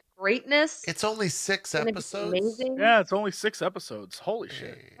Isaac greatness. It's only 6 episodes. Amazing. Yeah, it's only 6 episodes. Holy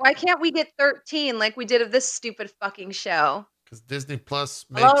shit! Why can't we get 13 like we did of this stupid fucking show? Because Disney Plus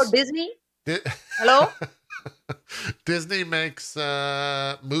makes. Hello, Disney. Hello. Disney makes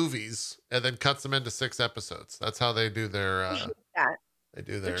movies and then cuts them into 6 episodes. That's how they do their. They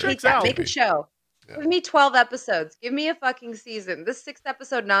do their. Make a show. Yeah. Give me 12 episodes. Give me a fucking season. This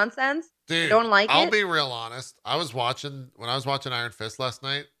 6-episode nonsense. Dude, I don't like it. I'll be real honest. When I was watching Iron Fist last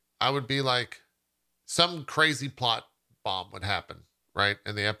night, I would be like, some crazy plot bomb would happen, right?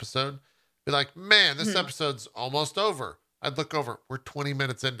 In the episode. Be like, man, this episode's almost over. I'd look over. We're 20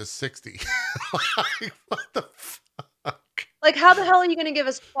 minutes into 60. Like, what the fuck? Like, how the hell are you going to give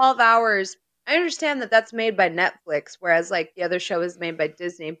us 12 hours? I understand that that's made by Netflix, whereas like the other show is made by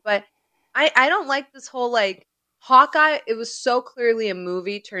Disney. But I don't like this whole like Hawkeye. It was so clearly a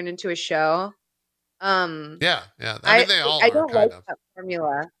movie turned into a show. Yeah. I mean, they all I are don't like kind of. that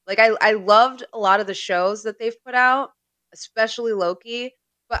formula. Like I loved a lot of the shows that they've put out, especially Loki,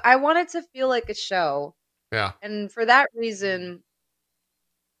 but I wanted to feel like a show. Yeah. And for that reason,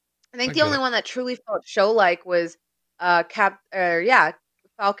 I think the only one that truly felt show-like was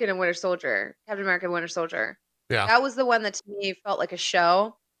Falcon and Winter Soldier, Captain America and Winter Soldier. Yeah. That was the one that to me felt like a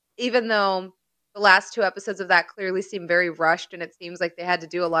show, even though the last 2 episodes of that clearly seem very rushed and it seems like they had to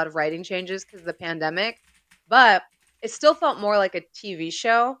do a lot of writing changes because of the pandemic. But it still felt more like a TV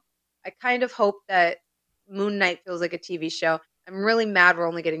show. I kind of hope that Moon Knight feels like a TV show. I'm really mad we're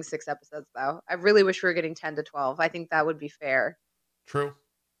only getting 6 episodes, though. I really wish we were getting 10 to 12. I think that would be fair. True.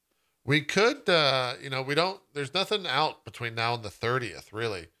 We could, there's nothing out between now and the 30th,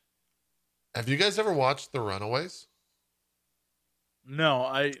 really. Have you guys ever watched The Runaways? No,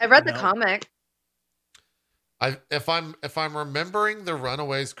 I read the comic. If I'm remembering The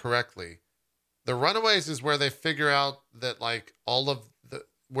Runaways correctly, The Runaways is where they figure out that like all of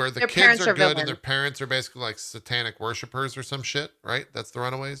where the kids are good and their parents are basically like satanic worshipers or some shit, right? That's The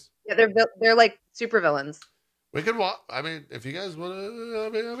Runaways. Yeah, they're like supervillains. We could watch. I mean, if you guys want to, how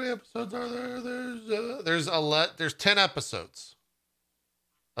many episodes are there? There's 10 episodes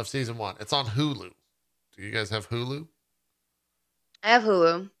of season 1. It's on Hulu. Do you guys have Hulu? I have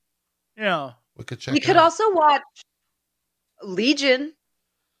Hulu. Yeah, we could check. We could also watch Legion.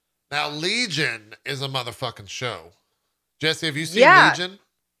 Now, Legion is a motherfucking show. Jesse, have you seen Legion?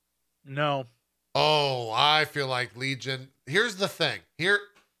 No. Oh, I feel like Legion. Here's the thing.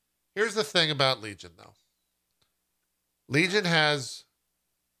 Here's the thing about Legion, though. Legion has,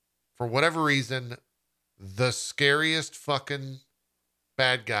 for whatever reason, the scariest fucking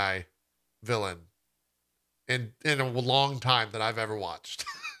bad guy villain in a long time that I've ever watched.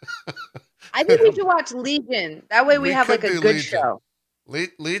 I think we should watch Legion. That way we have like a good show.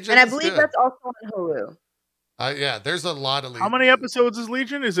 Legion, and I believe that's also on Hulu. Yeah, there's a lot of Legion. How many episodes is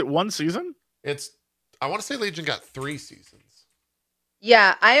Legion? Is it 1 season? I want to say Legion got 3 seasons.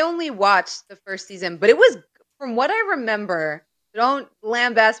 Yeah, I only watched the first season, but it was, from what I remember, don't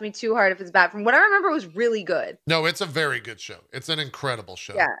lambaste me too hard if it's bad. From what I remember, it was really good. No, it's a very good show. It's an incredible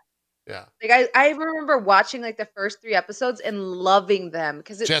show. Yeah. Like I remember watching like the first 3 episodes and loving them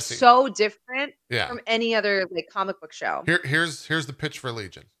because it's so different from any other like comic book show. Here's the pitch for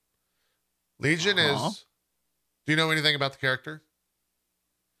Legion. Legion is. Do you know anything about the character?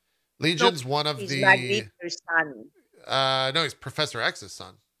 Legion's one of he's Magneto's son. No, he's Professor X's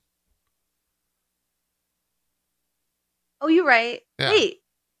son. Oh, you're right. Yeah. Wait.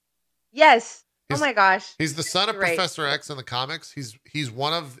 Yes. Oh my gosh. He's the son of Professor X in the comics. He's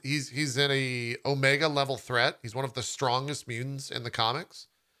in a Omega level threat. He's one of the strongest mutants in the comics.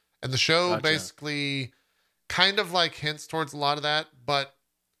 And the show basically kind of like hints towards a lot of that. But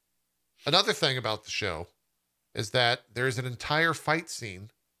another thing about the show is that there's an entire fight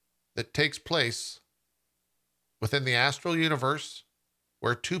scene that takes place within the astral universe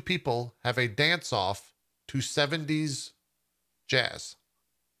where 2 people have a dance off to 70s jazz.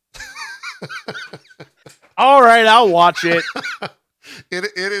 All right, I'll watch it.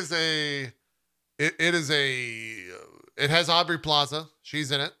 It has Aubrey Plaza.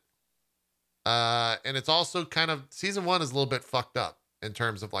 She's in it. And it's also kind of, season 1 is a little bit fucked up in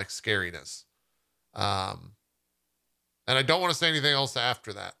terms of like scariness. And I don't want to say anything else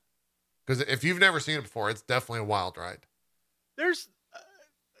after that. Because if you've never seen it before, it's definitely a wild ride.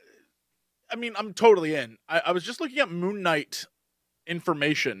 I'm totally in. I was just looking at Moon Knight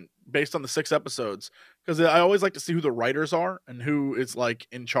information based on the 6 episodes because I always like to see who the writers are and who is like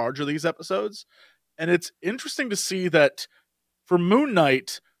in charge of these episodes. And it's interesting to see that for Moon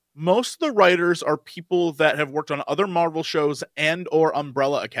Knight, most of the writers are people that have worked on other Marvel shows and or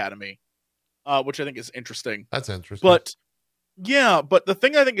Umbrella Academy, which I think is interesting. That's interesting. But the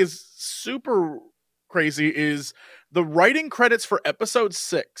thing I think is super crazy is the writing credits for episode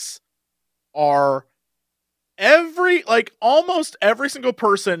 6 are almost every single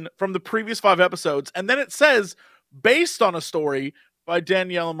person from the previous 5 episodes. And then it says based on a story by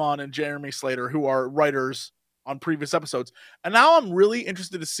Danielle Amon and Jeremy Slater, who are writers on previous episodes. And now I'm really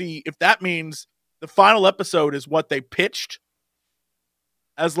interested to see if that means the final episode is what they pitched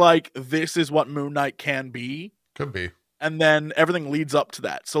as like, this is what Moon Knight can be. Could be. And then everything leads up to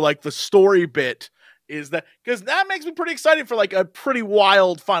that. So like the story bit is that, because that makes me pretty excited for like a pretty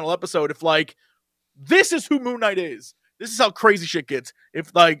wild final episode. If like, this is who Moon Knight is. This is how crazy shit gets.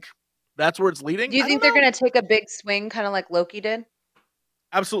 If like that's where it's leading. Do you think they're going to take a big swing, kind of like Loki did?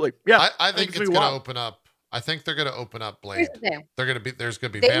 Absolutely. Yeah. I think it's going to open up. I think they're going to open up Blade. There's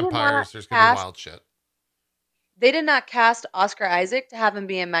going to be vampires. There's going to be wild shit. They did not cast Oscar Isaac to have him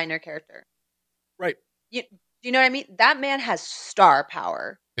be a minor character. Right. Do you know what I mean? That man has star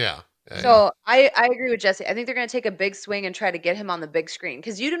power. Yeah. So I agree with Jesse. I think they're going to take a big swing and try to get him on the big screen,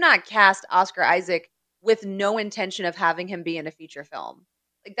 because you do not cast Oscar Isaac with no intention of having him be in a feature film.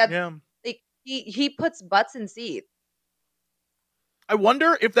 Like that's like he puts butts in seats. I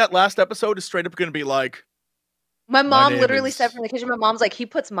wonder if that last episode is straight up going to be like. My mom literally said from the kitchen. My mom's like, he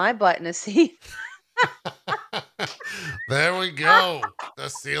puts my butt in a seat. There we go. The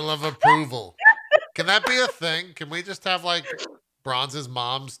seal of approval. Can that be a thing? Can we just have like Bronze's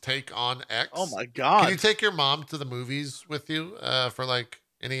mom's take on X? Oh my god! Can you take your mom to the movies with you for like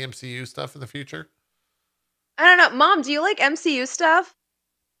any MCU stuff in the future? I don't know, Mom. Do you like MCU stuff?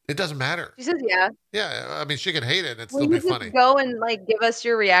 It doesn't matter. She says, "Yeah." Yeah, I mean, she can hate it and it'd Will still be you just funny. Go and like give us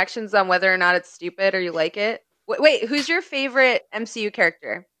your reactions on whether or not it's stupid or you like it. Wait, who's your favorite MCU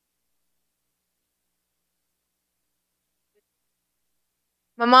character?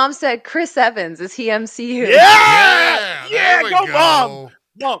 My mom said Chris Evans. Is he MCU? Yeah, go, Mom.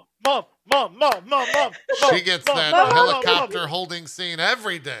 She gets that helicopter holding scene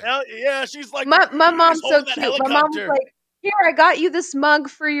every day. Yeah, she's like, my mom's so cute. My mom was like, "Here, I got you this mug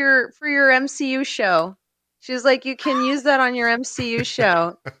for your MCU show." She's like, "You can use that on your MCU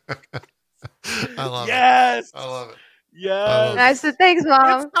show." I love it. Yes. I love it. Yes. And I said, "Thanks,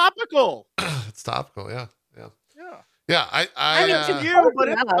 Mom." It's topical. It's topical. Yeah. I mean, to you, but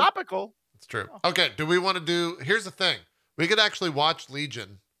it's topical. It's true. Okay. Do we want to do? Here's the thing. We could actually watch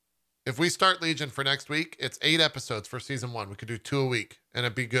Legion. If we start Legion for next week, it's 8 episodes for season 1. We could do 2 a week, and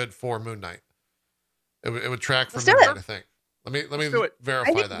it'd be good for Moon Knight. It would track for Moon Knight, I think. Let me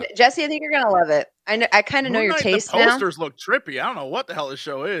verify that. Jesse, I think you're gonna love it. I kind of know your taste now. The posters look trippy. I don't know what the hell this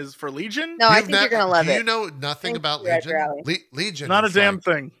show is for Legion. No, I think you're gonna love it. Do you know nothing about Legion? Legion, not a damn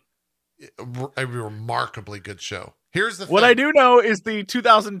thing. A remarkably good show. Here's the thing. What I do know is the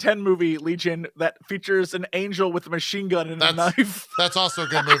 2010 movie Legion that features an angel with a machine gun and a knife. That's also a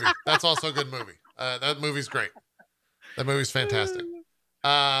good movie. That movie's great. That movie's fantastic.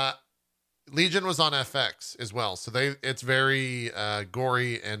 Legion was on FX as well, so it's very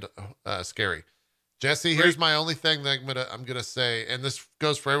gory and scary. Jesse, here's my only thing that I'm gonna say, and this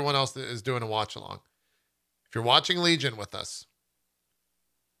goes for everyone else that is doing a watch along. If you're watching Legion with us,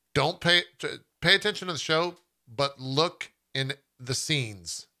 don't pay attention to the show, but look in the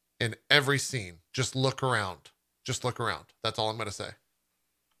scenes, in every scene. Just look around. That's all I'm gonna say.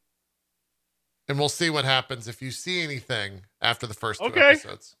 And we'll see what happens if you see anything after the first 2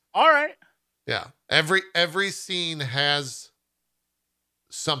 episodes. All right. Yeah. Every scene has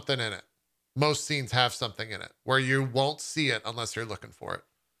something in it. Most scenes have something in it where you won't see it unless you're looking for it.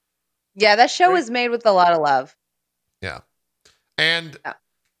 Yeah, that show is made with a lot of love. Yeah. And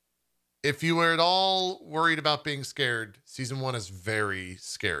if you were at all worried about being scared, season 1 is very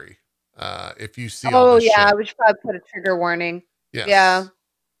scary. If you see all this shit. We should probably put a trigger warning. Yes. Yeah.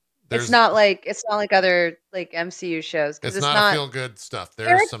 It's not like other like MCU shows, because it's not feel good stuff.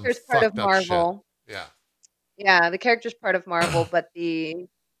 There's some part of Marvel. Shit. Yeah, the character's part of Marvel, but the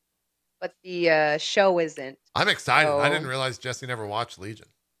show isn't. I'm excited. I didn't realize Jesse never watched Legion.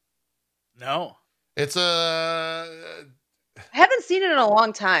 No. It's I haven't seen it in a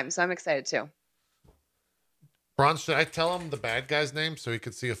long time, so I'm excited too. Bronze, should I tell him the bad guy's name so he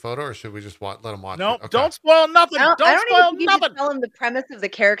could see a photo, or should we just let him watch it? No, don't spoil nothing. Don't spoil nothing. Tell him the premise of the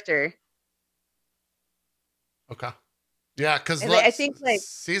character. Okay. Yeah, because I think like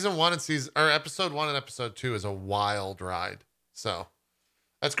season 1 or episode 1 and episode 2 is a wild ride. So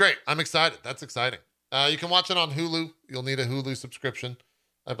that's great. I'm excited. That's exciting. You can watch it on Hulu. You'll need a Hulu subscription,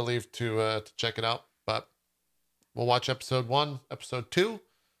 I believe, to check it out. But we'll watch episode 1, episode 2.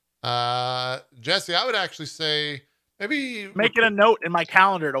 Jesse, I would actually say maybe make it a note in my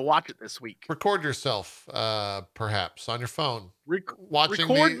calendar to watch it this week. Record yourself, perhaps on your phone, watching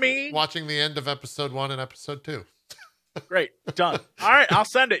the end of episode 1 and episode 2. Great, done. All right, I'll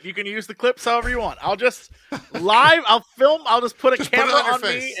send it. You can use the clips however you want. I'll just I'll film. I'll just put a camera on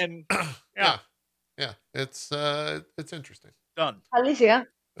me, and yeah. It's interesting. Done. Alicia.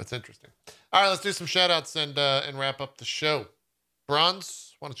 That's interesting. All right, let's do some shout outs and wrap up the show.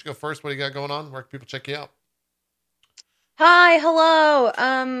 Bronze, why don't you go first? What do you got going on? Where can people check you out? Hi, hello.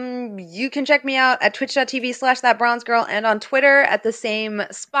 You can check me out at twitch.tv/thatbronzegirl and on Twitter at the same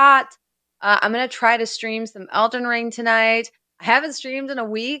spot. I'm going to try to stream some Elden Ring tonight. I haven't streamed in a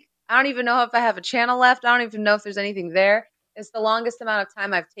week. I don't even know if I have a channel left. I don't even know if there's anything there. It's the longest amount of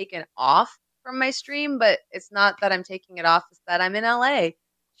time I've taken off from my stream, but it's not that I'm taking it off. It's that I'm in LA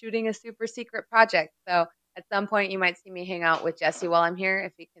shooting a super secret project. So at some point you might see me hang out with Jesse while I'm here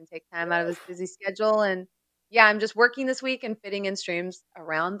if he can take time out of his busy schedule. And yeah, I'm just working this week and fitting in streams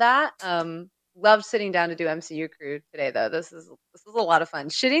around that. Loved sitting down to do MCU Crew today though. This is a lot of fun.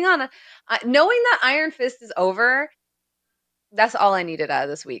 Shitting on knowing that Iron Fist is over. That's all I needed out of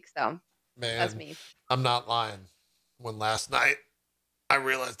this week. So man, that's me. I'm not lying. When last night I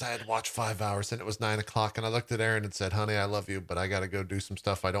realized I had to watch 5 hours and it was 9 o'clock, and I looked at Erin and said, honey, I love you, but I got to go do some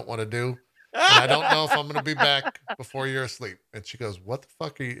stuff I don't want to do. And I don't know if I'm going to be back before you're asleep. And she goes, what the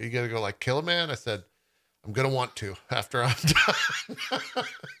fuck are you going to go like kill a man? I said, I'm going to want to after I'm done.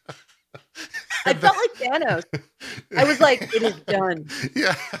 I felt like Thanos. I was like, it is done.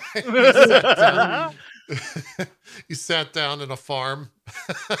 Yeah. You sat down in a farm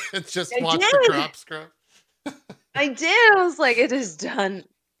and just watched the crops grow. I did. I was like, it is done.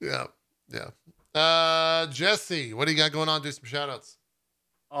 Yeah. Yeah. Jesse, what do you got going on? Do some shout outs.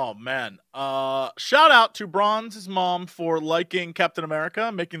 Oh man. Shout out to Bronze's mom for liking Captain America,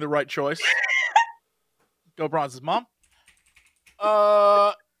 making the right choice. Go Bronze's mom.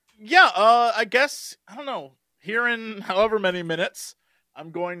 I guess, I don't know, here in however many minutes,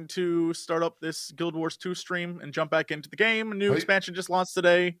 I'm going to start up this Guild Wars 2 stream and jump back into the game. A new expansion just launched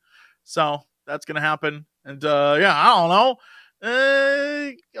today, so that's going to happen. And I don't know.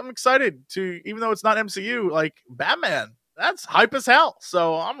 I'm excited to, even though it's not MCU, like Batman, that's hype as hell.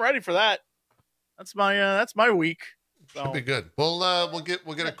 So I'm ready for that. That's my week. So. Should be good. We'll get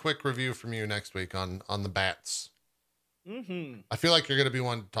a quick review from you next week on the bats. Mm-hmm. I feel like you're going to be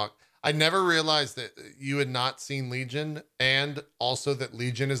one to talk. I never realized that you had not seen Legion, and also that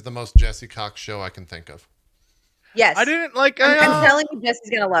Legion is the most Jesse Cox show I can think of. Yes. I didn't like. I'm telling you, Jesse's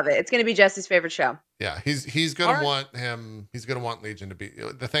going to love it. It's going to be Jesse's favorite show. Yeah, he's going to want him. He's going to want Legion to be.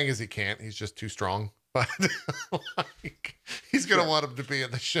 The thing is, he can't. He's just too strong. But like, he's going to want him to be in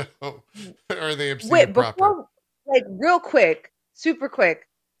the show or the MCU. Wait, proper. before, like, real quick, super quick.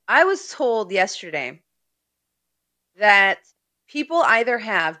 I was told yesterday that people either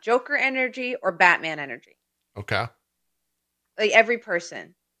have Joker energy or Batman energy. Okay. Like every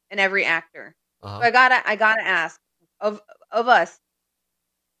person and every actor. Uh-huh. So I gotta ask of us,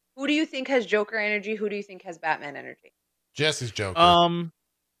 who do you think has Joker energy? Who do you think has Batman energy? Jesse's Joker.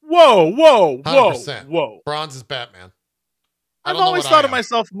 Whoa. 100%. Bronze is Batman. I've always thought of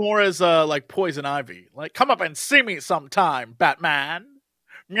myself more as like Poison Ivy. Like, come up and see me sometime, Batman.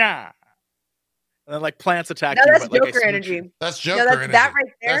 Yeah. And then like plants attack you. No, that's but, Joker energy. That's Joker energy. That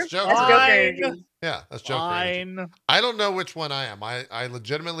right there. That's Joker, energy. Yeah, that's Joker energy. I don't know which one I am. I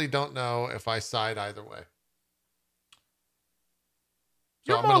legitimately don't know if I side either way.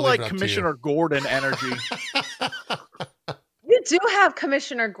 So you're more like Commissioner Gordon energy. You do have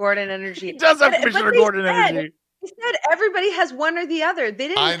Commissioner Gordon energy. He does have Commissioner Gordon energy. He said everybody has one or the other. They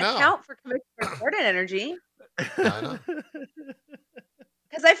didn't account for Commissioner Gordon energy. I know.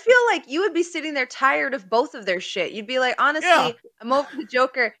 Because I feel like you would be sitting there tired of both of their shit. You'd be like, honestly, I'm over the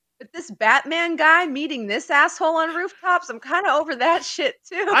Joker. But this Batman guy meeting this asshole on rooftops, I'm kind of over that shit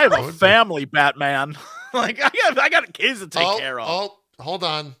too. I have a family, Batman. Like I got kids to take care of. Oh, hold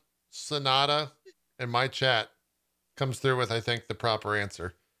on. Sonata in my chat comes through with, I think, the proper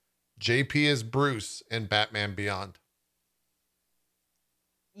answer. JP is Bruce in Batman Beyond.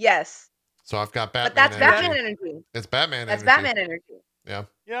 Yes. So I've got Batman. But that's energy. Batman energy. It's Batman that's energy. That's Batman energy. Yeah.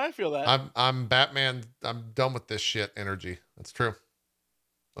 Yeah, I feel that. I'm Batman. I'm done with this shit energy. That's true.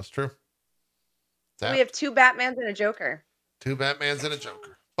 That's true. We have two Batmans and a Joker. Two Batmans and a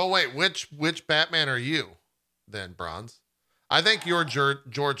Joker. Oh wait, which Batman are you then, Bronze? I think you're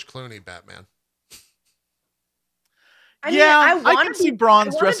George Clooney Batman. I mean, I can see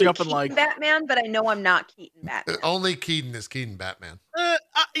Bronze dressing up in like Batman, but I know I'm not Keaton Batman. Only Keaton is Keaton Batman.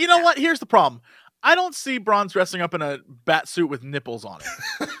 You know what? Here's the problem. I don't see Bronze dressing up in a bat suit with nipples on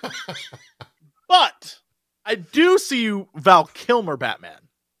it. But I do see you Val Kilmer Batman.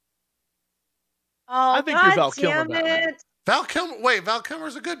 Oh, I think you're Val Kilmer Batman. Val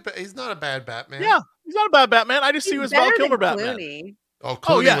Kilmer's a good. He's not a bad Batman. Yeah, he's not a bad Batman. I just see you as Val Kilmer Batman. Oh,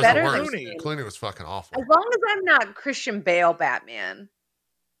 Clooney was the worst. Clooney was fucking awful. As long as I'm not Christian Bale Batman.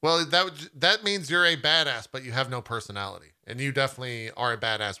 Well, that means you're a badass, but you have no personality, and you definitely are a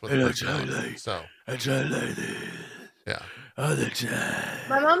badass with a personality. So, yeah.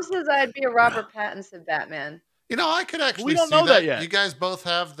 My mom says I'd be a Robert Pattinson Batman. You know, I could actually. We don't know that yet. You guys both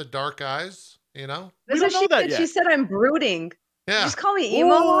have the dark eyes. You know, we don't know that yet. She said I'm brooding. Yeah. Just call me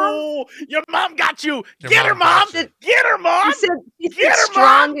emo mom. Ooh, your mom got you. Your Get her, mom. got you. Get her, mom. You said Get her,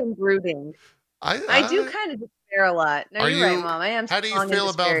 strong mom. and brooding. I do kind of despair a lot. No, you're right, Mom. I am. How do you feel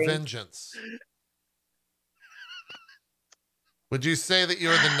about vengeance? Would you say that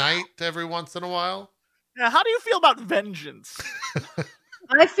you're the knight every once in a while? Yeah. How do you feel about vengeance?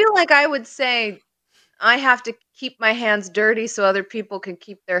 I feel like I would say I have to keep my hands dirty so other people can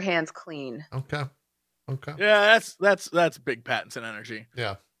keep their hands clean. Okay. Yeah, that's big Pattinson energy.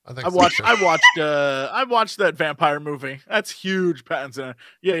 Yeah, I think I watched that vampire movie. That's huge Pattinson.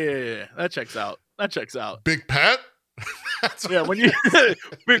 Yeah. That checks out. Big Pat. Yeah, when you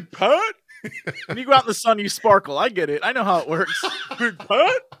Big Pat. When you go out in the sun, you sparkle. I get it. I know how it works. Big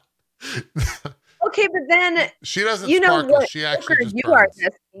Pat. Okay, but then she doesn't you know sparkle. what She actually just you burns. are,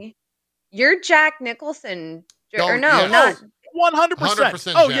 Jesse. You're Jack Nicholson. Or no, yeah. not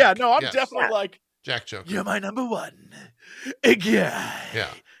 100%. Oh, Jack. yeah. No, I'm Yes. definitely like Jack Joker. You're my number one. Yeah.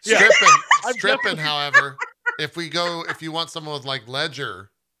 Stripping, however, if you want someone with like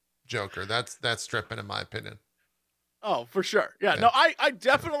Ledger Joker, that's stripping in my opinion. Oh, for sure. Yeah. No, I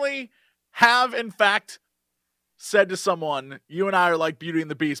definitely have, in fact, said to someone, you and I are like Beauty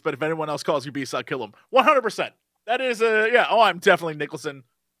and the Beast, but if anyone else calls you Beast, I'll kill him. 100%. That is I'm definitely Nicholson.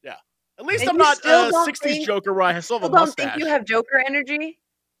 Yeah. At least I'm not 60s Joker where I still have a mustache. Don't think you have Joker energy?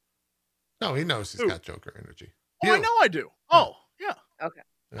 No, he knows he's got Joker energy. Oh, I know I do. Oh, yeah. Okay.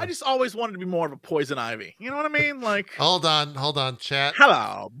 I just always wanted to be more of a poison ivy. You know what I mean? Like, hold on, chat.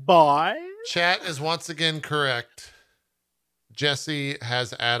 Hello, boy. Chat is once again correct. Jesse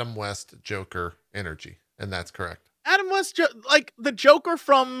has Adam West Joker energy, and that's correct. Adam West, like the Joker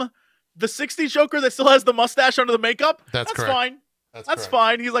from the 60s Joker that still has the mustache under the makeup? That's correct. Fine. That's correct.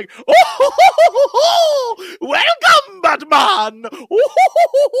 fine. He's like, oh, welcome, Batman.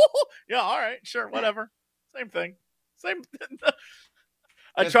 Yeah, all right, sure, whatever. Same thing.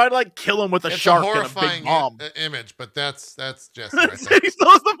 I tried to like kill him with a shark and a big bomb. Image, but that's Jesse right there. He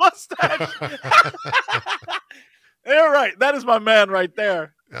still has the mustache. You're right. That is my man right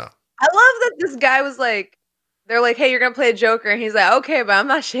there. Yeah. I love that this guy was like, they're like, hey, you're going to play a Joker. And he's like, okay, but I'm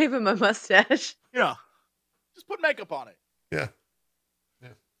not shaving my mustache. Yeah. Just put makeup on it. Yeah.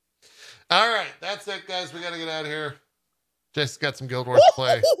 All right. That's it, guys. We got to get out of here. Jesse's got some Guild Wars to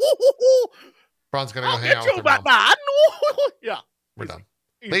play. Bron's going to go hang out with her mom. Yeah. We're done.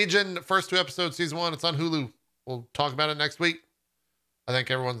 Legion, first 2 episodes, season 1. It's on Hulu. We'll talk about it next week. I think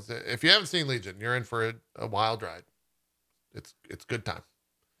if you haven't seen Legion, you're in for a wild ride. It's good time.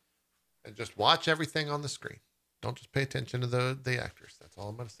 And just watch everything on the screen. Don't just pay attention to the actors. That's all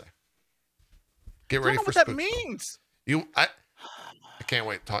I'm going to say. Get ready for what that means. I can't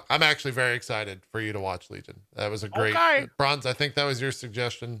wait to talk. I'm actually very excited for you to watch Legion. That was a great Bronze. I think that was your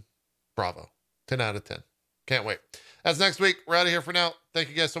suggestion. Bravo. 10 out of 10. Can't wait. That's next week. We're out of here for now. Thank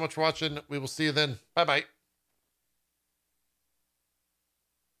you guys so much for watching. We will see you then. Bye-bye.